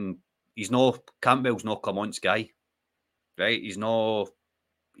on, Campbell's not Clement's guy, right? He's not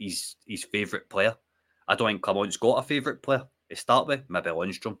his favourite player. I don't think Clement's got a favourite player to start with, maybe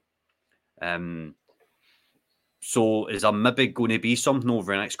Lundstrom. So is there maybe going to be something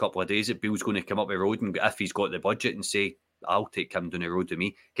over the next couple of days that Bill's going to come up the road and if he's got the budget and say, I'll take him down the road with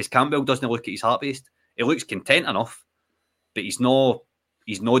me? Because Campbell doesn't look at his heart-based. He looks content enough, but he's not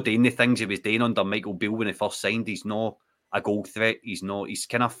doing the things he was doing under Michael Beale when he first signed. He's not a goal threat. He's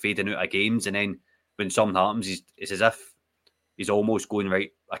kind of fading out of games, and then when something happens, it's as if he's almost going, right,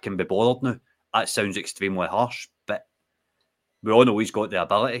 I can be bothered now. That sounds extremely harsh, but we all know he's got the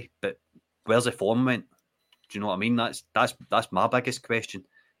ability, but where's the form went? Do you know what I mean? That's my biggest question.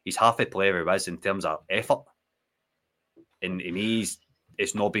 He's half a player he is in terms of effort. And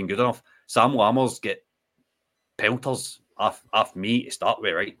it's not been good enough. Sam Lammers get pelters off me to start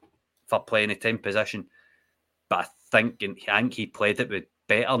with, right? For playing a 10 position. But I think he played it with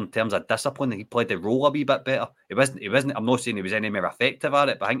better in terms of discipline. He played the role a wee bit better. He wasn't. I'm not saying he was any more effective at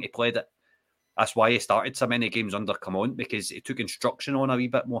it, but I think he played it. That's why he started so many games under Clement, because he took instruction on a wee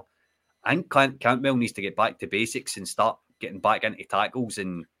bit more. I think Cantwell needs to get back to basics and start getting back into tackles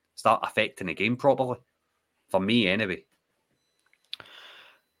and start affecting the game properly. For me, anyway.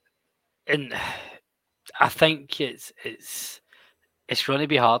 And I think it's going to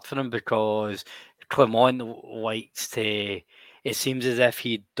be hard for him because Clement likes to. It seems as if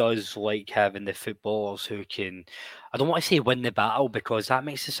he does like having the footballers who can. I don't want to say win the battle because that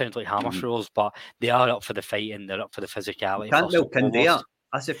makes it sound like hammer throws, but they are up for the fighting. They're up for the physicality. Cantwell can do that.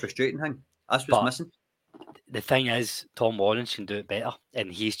 That's the frustrating thing. That's what's missing. The thing is, Tom Lawrence can do it better, and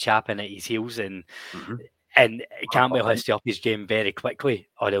he's chapping at his heels, and Campbell has to up his game very quickly,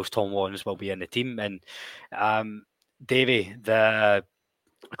 or else Tom Lawrence will be in the team. And Davey, the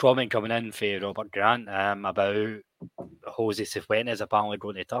comment coming in for Robert Grant about Jose Cifuentes apparently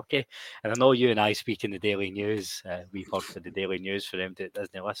going to Turkey, and I know you and I speak in the Daily News. We've worked for the Daily News for them that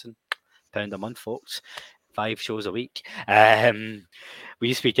doesn't listen. £1 a month, folks. 5 shows a week.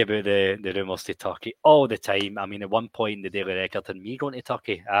 We speak about the rumours to Turkey all the time. I mean, at one point, the Daily Record had me going to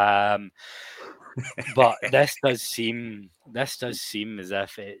Turkey. But this does seem as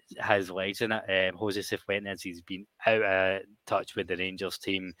if it has legs in it. Jose Cifuentes, he's been out of touch with the Rangers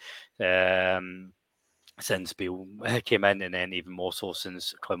team since Bill came in, and then even more so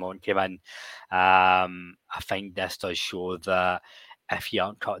since Clement came in. I think this does show that if you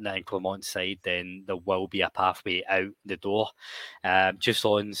aren't cutting it in Clement's side, then there will be a pathway out the door. Just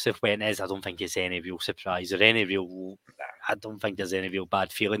on Cifuentes, I don't think it's any real surprise or any real. I don't think there's any real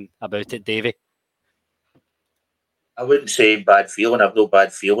bad feeling about it, Davey. I wouldn't say bad feeling. I've no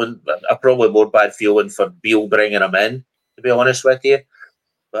bad feeling. I probably more bad feeling for Beale bringing him in, to be honest with you.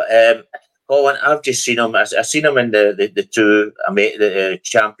 But Colin, I've just seen him. I've seen him in the two the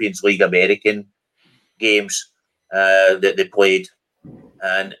Champions League American games that they played,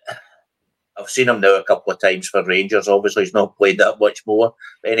 and I've seen him now a couple of times for Rangers. Obviously, he's not played that much more.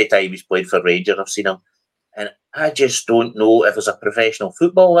 But any time he's played for Rangers, I've seen him. And I just don't know if there's a professional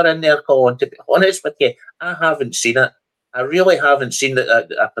footballer in there, Colin. To be honest with you, I haven't seen it. I really haven't seen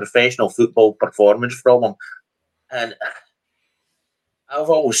a professional football performance from him. And I've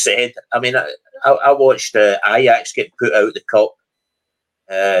always said, I mean, I watched Ajax get put out the cup,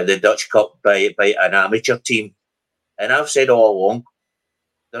 the Dutch Cup, by an amateur team. And I've said all along,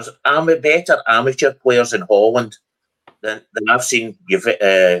 there's better amateur players in Holland than I've seen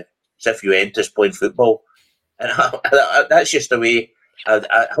Cifuentes playing football. And that's just the way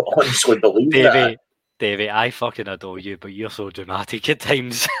I honestly believe that. Davey, I fucking adore you, but you're so dramatic at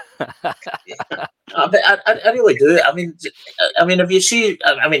times. I really do. I mean, if you see,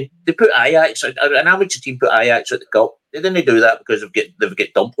 they put Ajax, an amateur team put Ajax at the cup. They didn't do that because they've got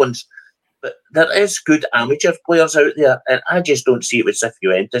dumplings. But there is good amateur players out there, and I just don't see it with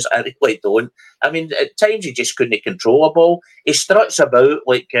Cifuentes. I really don't. I mean, at times he just couldn't control a ball. He struts about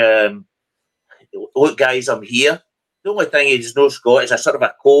like, look, guys, I'm here. The only thing he's no Scott is a sort of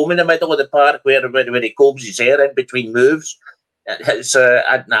a comb in the middle of the park where he combs his hair in between moves. It's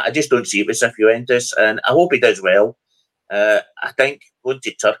I just don't see it with Cifuentes, and I hope he does well. I think going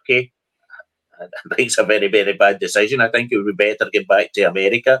to Turkey, I think it's a very, very bad decision. I think it would be better get back to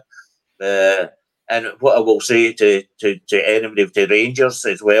America. And what I will say to anybody, to Rangers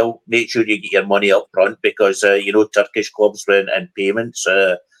as well, make sure you get your money up front because Turkish clubs and payments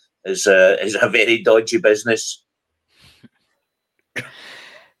is a very dodgy business.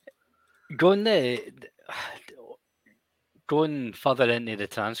 Going further into the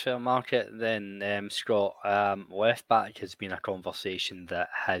transfer market, then Scott, left back has been a conversation that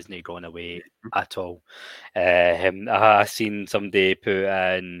hasn't gone away at all. I seen somebody put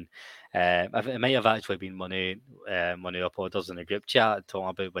in. It might have actually been money uploaders in the group chat talking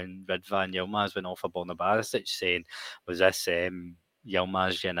about when Ridvan Yilmaz went off for Borna Barisic, saying, was this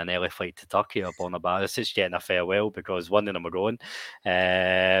Yilmaz getting an early flight to Turkey or Borna Barisic getting a farewell because one of them are going?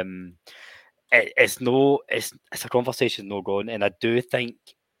 It's a conversation no going, and I do think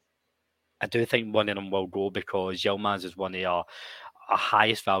one of them will go because Yilmaz is one of our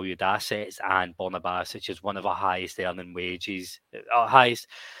highest valued assets, and Borna Barisic is one of our highest earning wages, highest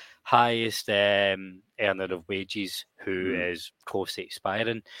earner of wages, who is close to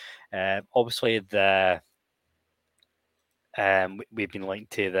expiring. Obviously, we've been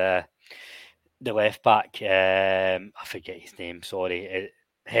linked to the left back. I forget his name. Sorry,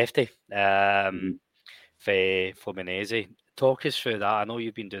 Hefty. Fluminense. Talk us through that. I know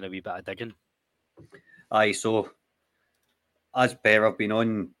you've been doing a wee bit of digging. Aye, so as per, I've been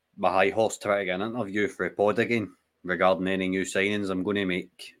on my high horse trying to get an interview for a pod again regarding any new signings. I'm going to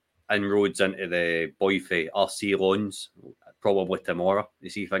make inroads into the boy for RC loans probably tomorrow to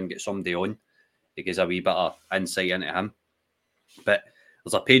see if I can get somebody on to give a wee bit of insight into him. But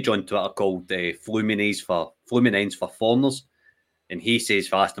there's a page on Twitter called Fluminense for Foreigners, and he says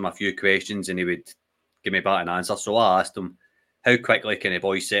if I asked him a few questions and he would give me back an answer. So I asked him, how quickly can a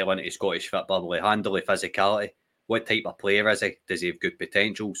boy settle into Scottish football? Will he handle the physicality? What type of player is he? Does he have good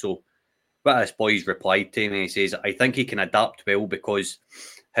potential? So what this boy's replied to me, he says, I think he can adapt well because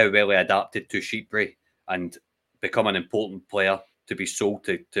how well he adapted to Sheepbury and become an important player to be sold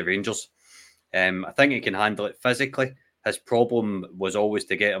to Rangers. I think he can handle it physically. His problem was always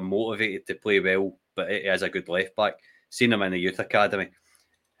to get him motivated to play well, but he is a good left back. Seen him in the youth academy.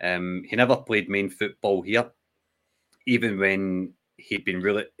 He never played main football here, even when there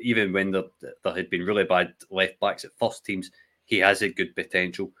had been really bad left backs at first teams. He has a good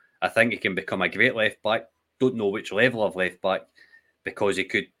potential. I think he can become a great left back. Don't know which level of left back because he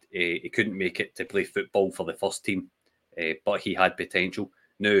couldn't make it to play football for the first team, but he had potential.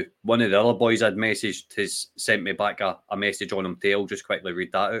 Now, one of the other boys I'd messaged has sent me back a message on him. I'll just quickly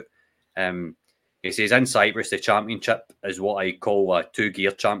read that out. He says in Cyprus, the championship is what I call a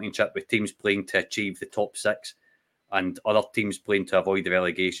two-gear championship, with teams playing to achieve the top six and other teams playing to avoid the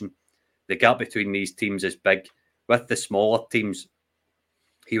relegation. The gap between these teams is big. With the smaller teams,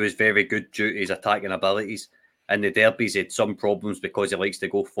 he was very good due to his attacking abilities. In the derbies, he had some problems because he likes to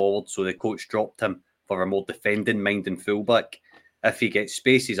go forward, so the coach dropped him for a more defending-minded fullback. If he gets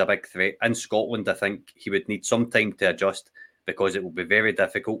space, he's a big threat. In Scotland, I think he would need some time to adjust because it will be very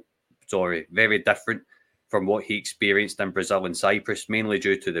different from what he experienced in Brazil and Cyprus, mainly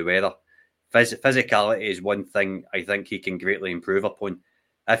due to the weather. Physicality is one thing I think he can greatly improve upon.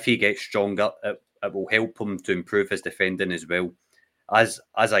 If he gets stronger, it will help him to improve his defending as well. As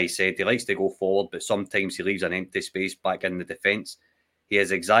I said, he likes to go forward, but sometimes he leaves an empty space back in the defence. He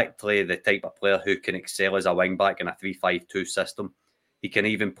is exactly the type of player who can excel as a wing-back in a 3-5-2 system. He can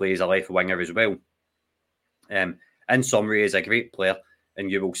even play as a left winger as well. In summary, he's a great player, and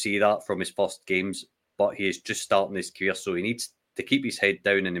you will see that from his first games, but he is just starting his career, so he needs to keep his head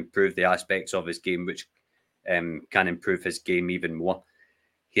down and improve the aspects of his game which can improve his game even more.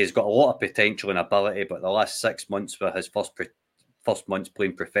 He has got a lot of potential and ability, but the last 6 months were his first months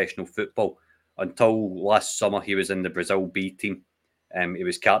playing professional football. Until last summer, he was in the Brazil B team. He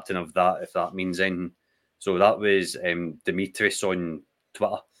was captain of that, if that means anything. So that was Dimitris on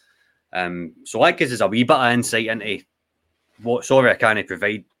Twitter. So that gives us a wee bit of insight into what. Sorry, I can't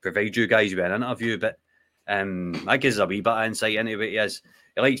provide you guys with an interview, but that gives us a wee bit of insight into what he is.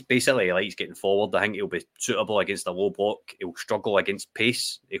 He likes getting forward. I think he'll be suitable against a low block. He'll struggle against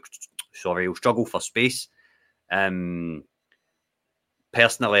pace. He'll struggle for space.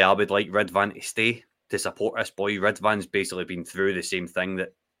 Personally, I would like Ridvan to stay to support this boy. Ridvan's basically been through the same thing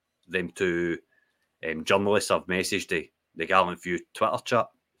that them two journalists have messaged the Gallant View Twitter chat.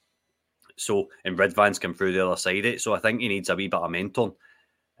 So, and Ridvan's come through the other side of it. So I think he needs a wee bit of mentoring.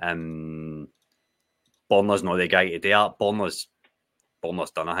 Borna's not the guy to do that. Borna's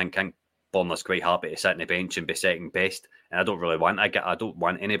done. I think Borna's quite happy to sit on the bench and be second best. And I don't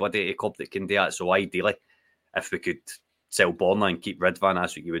want anybody at a club that can do that. So ideally, if we could sell Borna and keep Ridvan,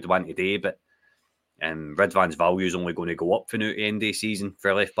 that's what you would want to do. But Ridvan's value is only going to go up for now at the end of the season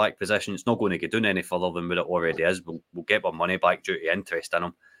for a left back position. It's not going to get done any further than what it already is. We'll get our money back due to interest in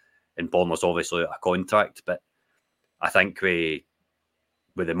him. And Borna's obviously out of contract. But I think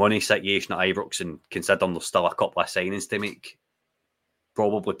with the money situation at Ibrox and considering there's still a couple of signings to make,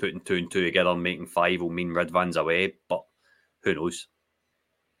 probably putting 2 and 2 together and making 5 will mean Ridvan's away, but who knows?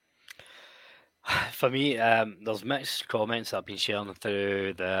 For me, there's mixed comments that I've been sharing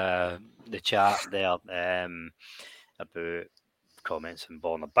through the chat there about comments on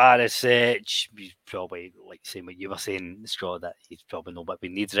Borna Barisic. He's probably like saying what you were saying, Straw, that he's probably not what we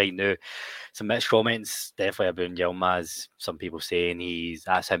need right now. Some mixed comments definitely about Yilmaz. Some people saying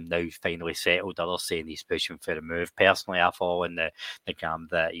that's him now finally settled. Others saying he's pushing for a move. Personally, I fall in the camp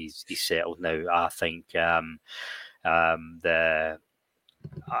that he's settled now. I think I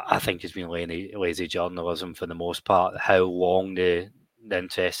think it's been lazy journalism for the most part. How long the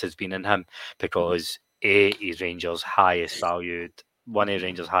interest has been in him, because he's Rangers' highest valued, one of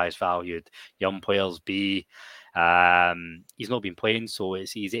Rangers' highest valued young players. B, he's not been playing, so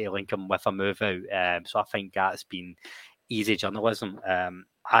it's easy to link him with a move out. So I think that's been easy journalism.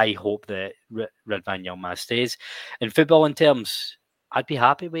 I hope that Ridvan Yilmaz stays. In footballing terms, I'd be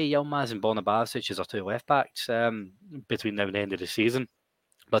happy with Yilmaz and Borna Barisic as our two left backs between now and the end of the season.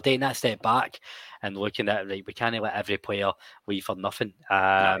 But taking that step back and looking at, right, we can't let every player leave for nothing.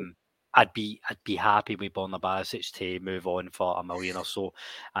 I'd be happy with Borna Barisic to move on for $1 million or so,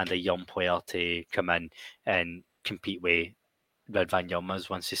 and a young player to come in and compete with Ridvan Yilmaz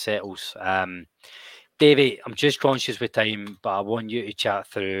once he settles. Davey, I'm just conscious with time, but I want you to chat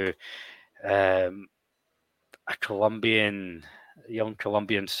through a young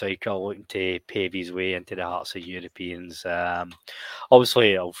Colombian striker looking to pave his way into the hearts of Europeans.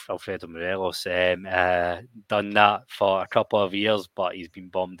 Obviously, Alfredo Morelos done that for a couple of years, but he's been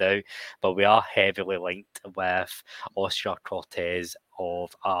bombed out. But we are heavily linked with Oscar Cortez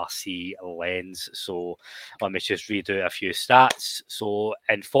of RC Lens. So let me just read out a few stats. So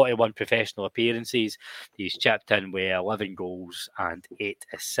in 41 professional appearances, he's chipped in with 11 goals and 8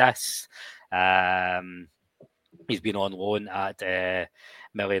 assists. He's been on loan at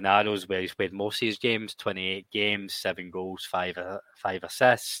Millonarios, where he's played most of his games, 28 games, 7 goals, 5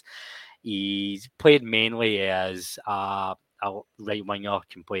 assists. He's played mainly as a right winger,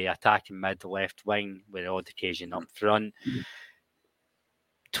 can play attacking mid, left wing, with odd occasion up front.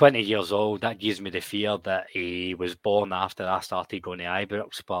 20 years old, that gives me the fear that he was born after I started going to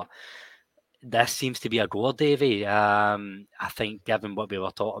Ibrox, but this seems to be a goal, Davey. I think, given what we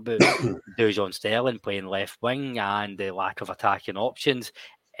were talking about, John Sterling playing left wing and the lack of attacking options,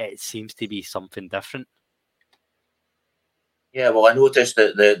 it seems to be something different. Yeah, well, I noticed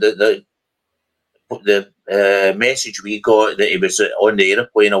that the message we got that he was on the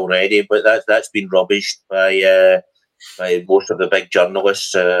airplane already, but that's been rubbished by most of the big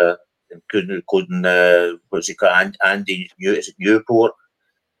journalists, including what's he called, Andy Newport,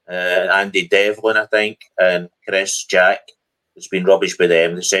 Andy Devlin, I think, and Chris Jack. It's been rubbish by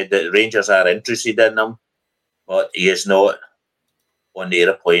them. They said that Rangers are interested in him, but he is not on the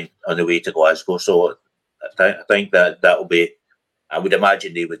airplane on the way to Glasgow. So I think that will be. I would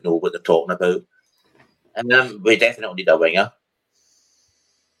imagine they would know what they're talking about. And then we definitely need a winger.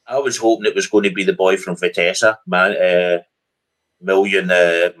 I was hoping it was going to be the boy from Vitesse, Million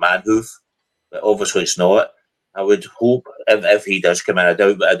Manhoof, but obviously it's not. I would hope if he does come in, I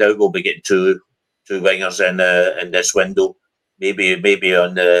doubt we'll be getting two wingers in this window. Maybe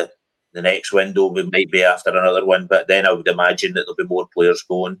on the next window we might be after another one, but then I would imagine that there'll be more players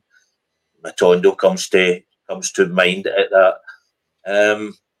going. Matondo comes to mind at that.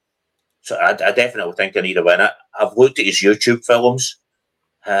 So I definitely think I need a winner. I've looked at his YouTube films,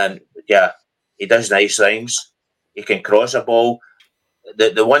 and yeah, he does nice things. He can cross a ball.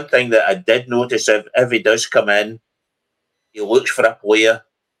 The one thing that I did notice, if he does come in, he looks for a player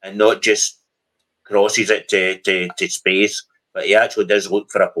and not just crosses it to space, but he actually does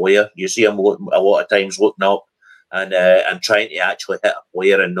look for a player. You see him a lot of times looking up and trying to actually hit a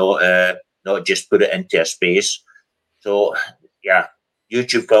player and not just put it into a space. So yeah,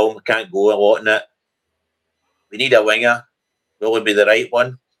 YouTube film, can't go a lot in it. We need a winger. Will it be the right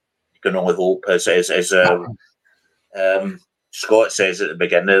one? You can only hope, as Scott says at the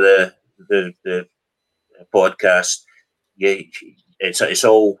beginning of the podcast. Yeah, it's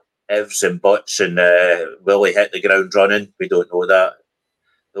all ifs and buts, and will he hit the ground running? We don't know that.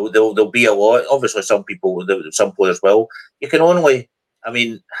 There'll be a lot. Obviously, some players will. You can only, I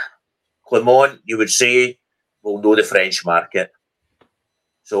mean, Clement, you would say, will know the French market.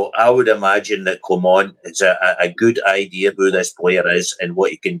 So I would imagine that Clement is a good idea who this player is and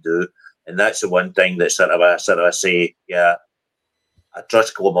what he can do. And that's the one thing that sort of I say, yeah, I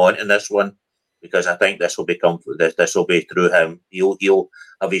trust Clement in this one, because I think this will be through him. He'll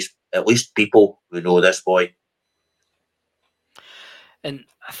have at least people who know this boy. And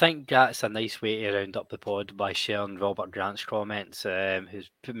I think that's a nice way to round up the pod by sharing Robert Grant's comments, who's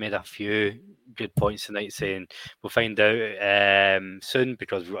made a few good points tonight, saying we'll find out soon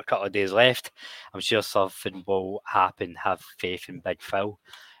because we've got a couple of days left. I'm sure something will happen. Have faith in Big Phil.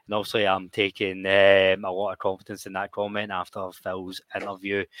 And obviously, I'm taking a lot of confidence in that comment after Phil's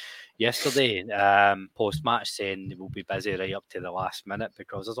interview yesterday, post-match, saying we'll be busy right up to the last minute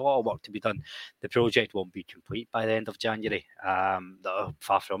because there's a lot of work to be done. The project won't be complete by the end of January.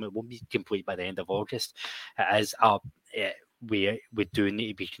 Far from it. It won't be complete by the end of August. It is we do need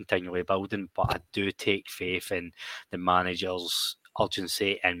to be continually building, but I do take faith in the manager's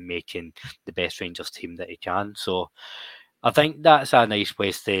urgency in making the best Rangers team that he can. So I think that's a nice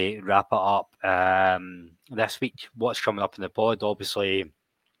place to wrap it up this week. What's coming up in the pod? Obviously,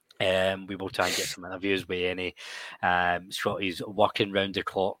 we will try and get some interviews with any. Scotty's working round the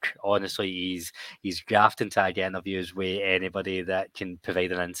clock. Honestly, he's grafting to get interviews with anybody that can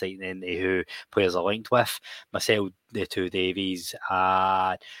provide an insight into who players are linked with. Myself, the two Davies,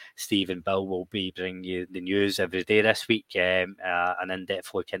 Steve and Bill will be bringing you the news every day this week, an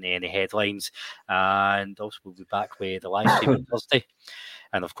in-depth look into any headlines, and also we'll be back with the live stream on Thursday.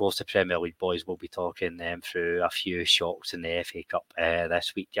 And of course, the Premier League boys will be talking through a few shocks in the FA Cup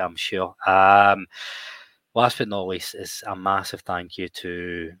this week, I'm sure. Last but not least, is a massive thank you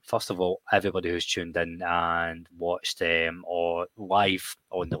to, first of all, everybody who's tuned in and watched or live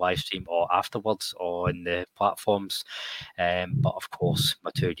on the live stream or afterwards on the platforms. But of course,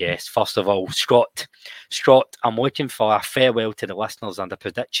 my two guests. First of all, Scott, I'm looking for a farewell to the listeners and a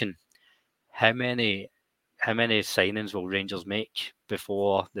prediction. How many signings will Rangers make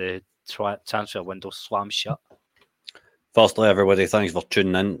before the transfer window slams shut? Firstly, everybody, thanks for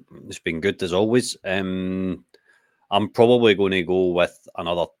tuning in. It's been good as always. I'm probably going to go with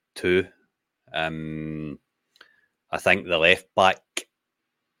another two. I think the left back,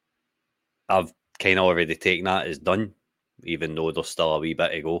 I've kind of already taken that as done, even though there's still a wee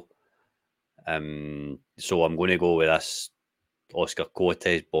bit to go. So I'm going to go with this Oscar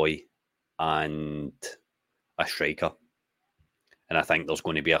Coates boy and a striker. And I think there's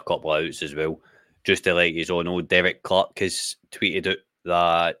going to be a couple of outs as well. Just to let you all know, Derek Clark has tweeted out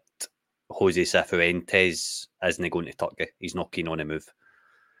that Jose Cifuentes isn't going to Turkey. He's not keen on a move.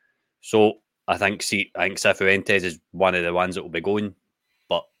 So I think Cifuentes is one of the ones that will be going,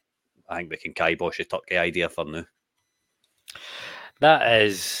 but I think we can kibosh the Turkey idea for now. That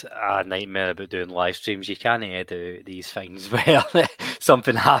is a nightmare about doing live streams. You can't edit these things where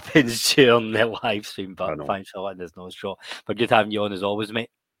something happens during the live stream, but thanks for letting us know, Scott. But good having you on as always, mate.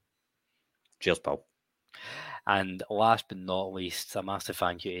 Cheers, pal. And last but not least, a massive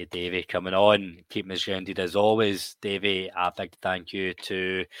thank you to Davey coming on, keeping us grounded as always. Davey, a big thank you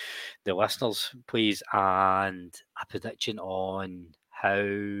to the listeners, please, and a prediction on how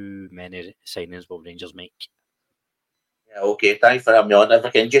many signings will Rangers make. Yeah, okay, thanks for having me on. If I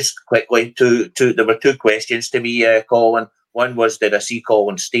can just quickly, there were two questions to me, Colin. One was, did I see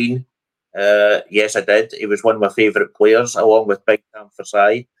Colin Steen? Yes, I did. He was one of my favourite players, along with Big Tam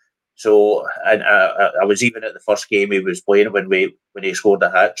Forsai. So, and I was even at the first game he was playing when he scored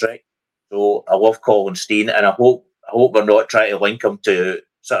a hat trick. So I love Colin Steen, and I hope we're not trying to link him to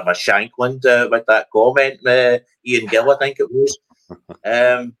sort of a Shankland with that comment. Ian Gill, I think it was.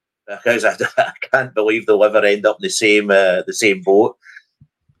 Because I can't believe they'll ever end up in the same boat.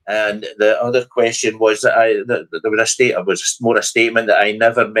 And the other question was that there was more a statement that I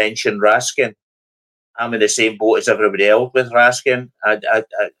never mentioned Raskin. I'm in the same boat as everybody else with Raskin. I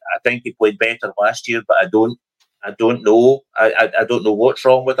think he played better last year, but I don't know. I don't know what's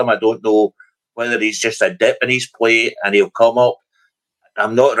wrong with him. I don't know whether he's just a dip in his play and he'll come up.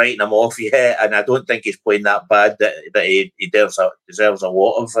 I'm not writing him off yet, and I don't think he's playing that bad that he deserves a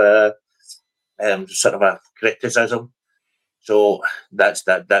lot of sort of a criticism. So that's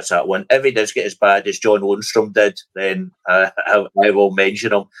that one. If he does get as bad as John Lundstrom did, then I will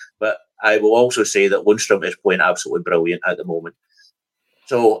mention him. But I will also say that Lundstrom is playing absolutely brilliant at the moment.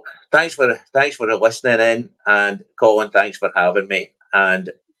 So thanks for listening in, and Colin, thanks for having me.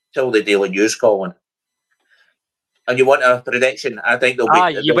 And till the Daily News, Colin. And you want a prediction? I think there'll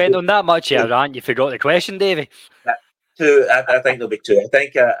be. You went on that much here, Rant. You forgot the question, Davey. Two. I think there'll be two.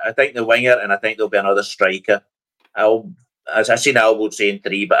 I think the winger, and I think there'll be another striker. As I seen Albo saying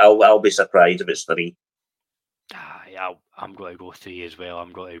three, but I'll be surprised if it's three. Yeah, I'm going to go three as well.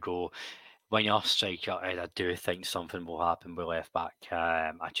 I'm going to go winger, striker, and I do think something will happen with left back.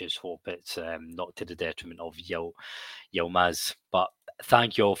 I just hope it's not to the detriment of Yilmaz. But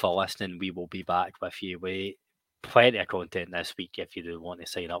thank you all for listening. We will be back with you with plenty of content this week if you do want to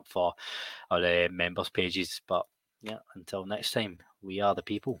sign up for our members pages. But yeah, until next time, we are the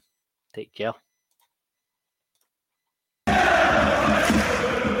people. Take care.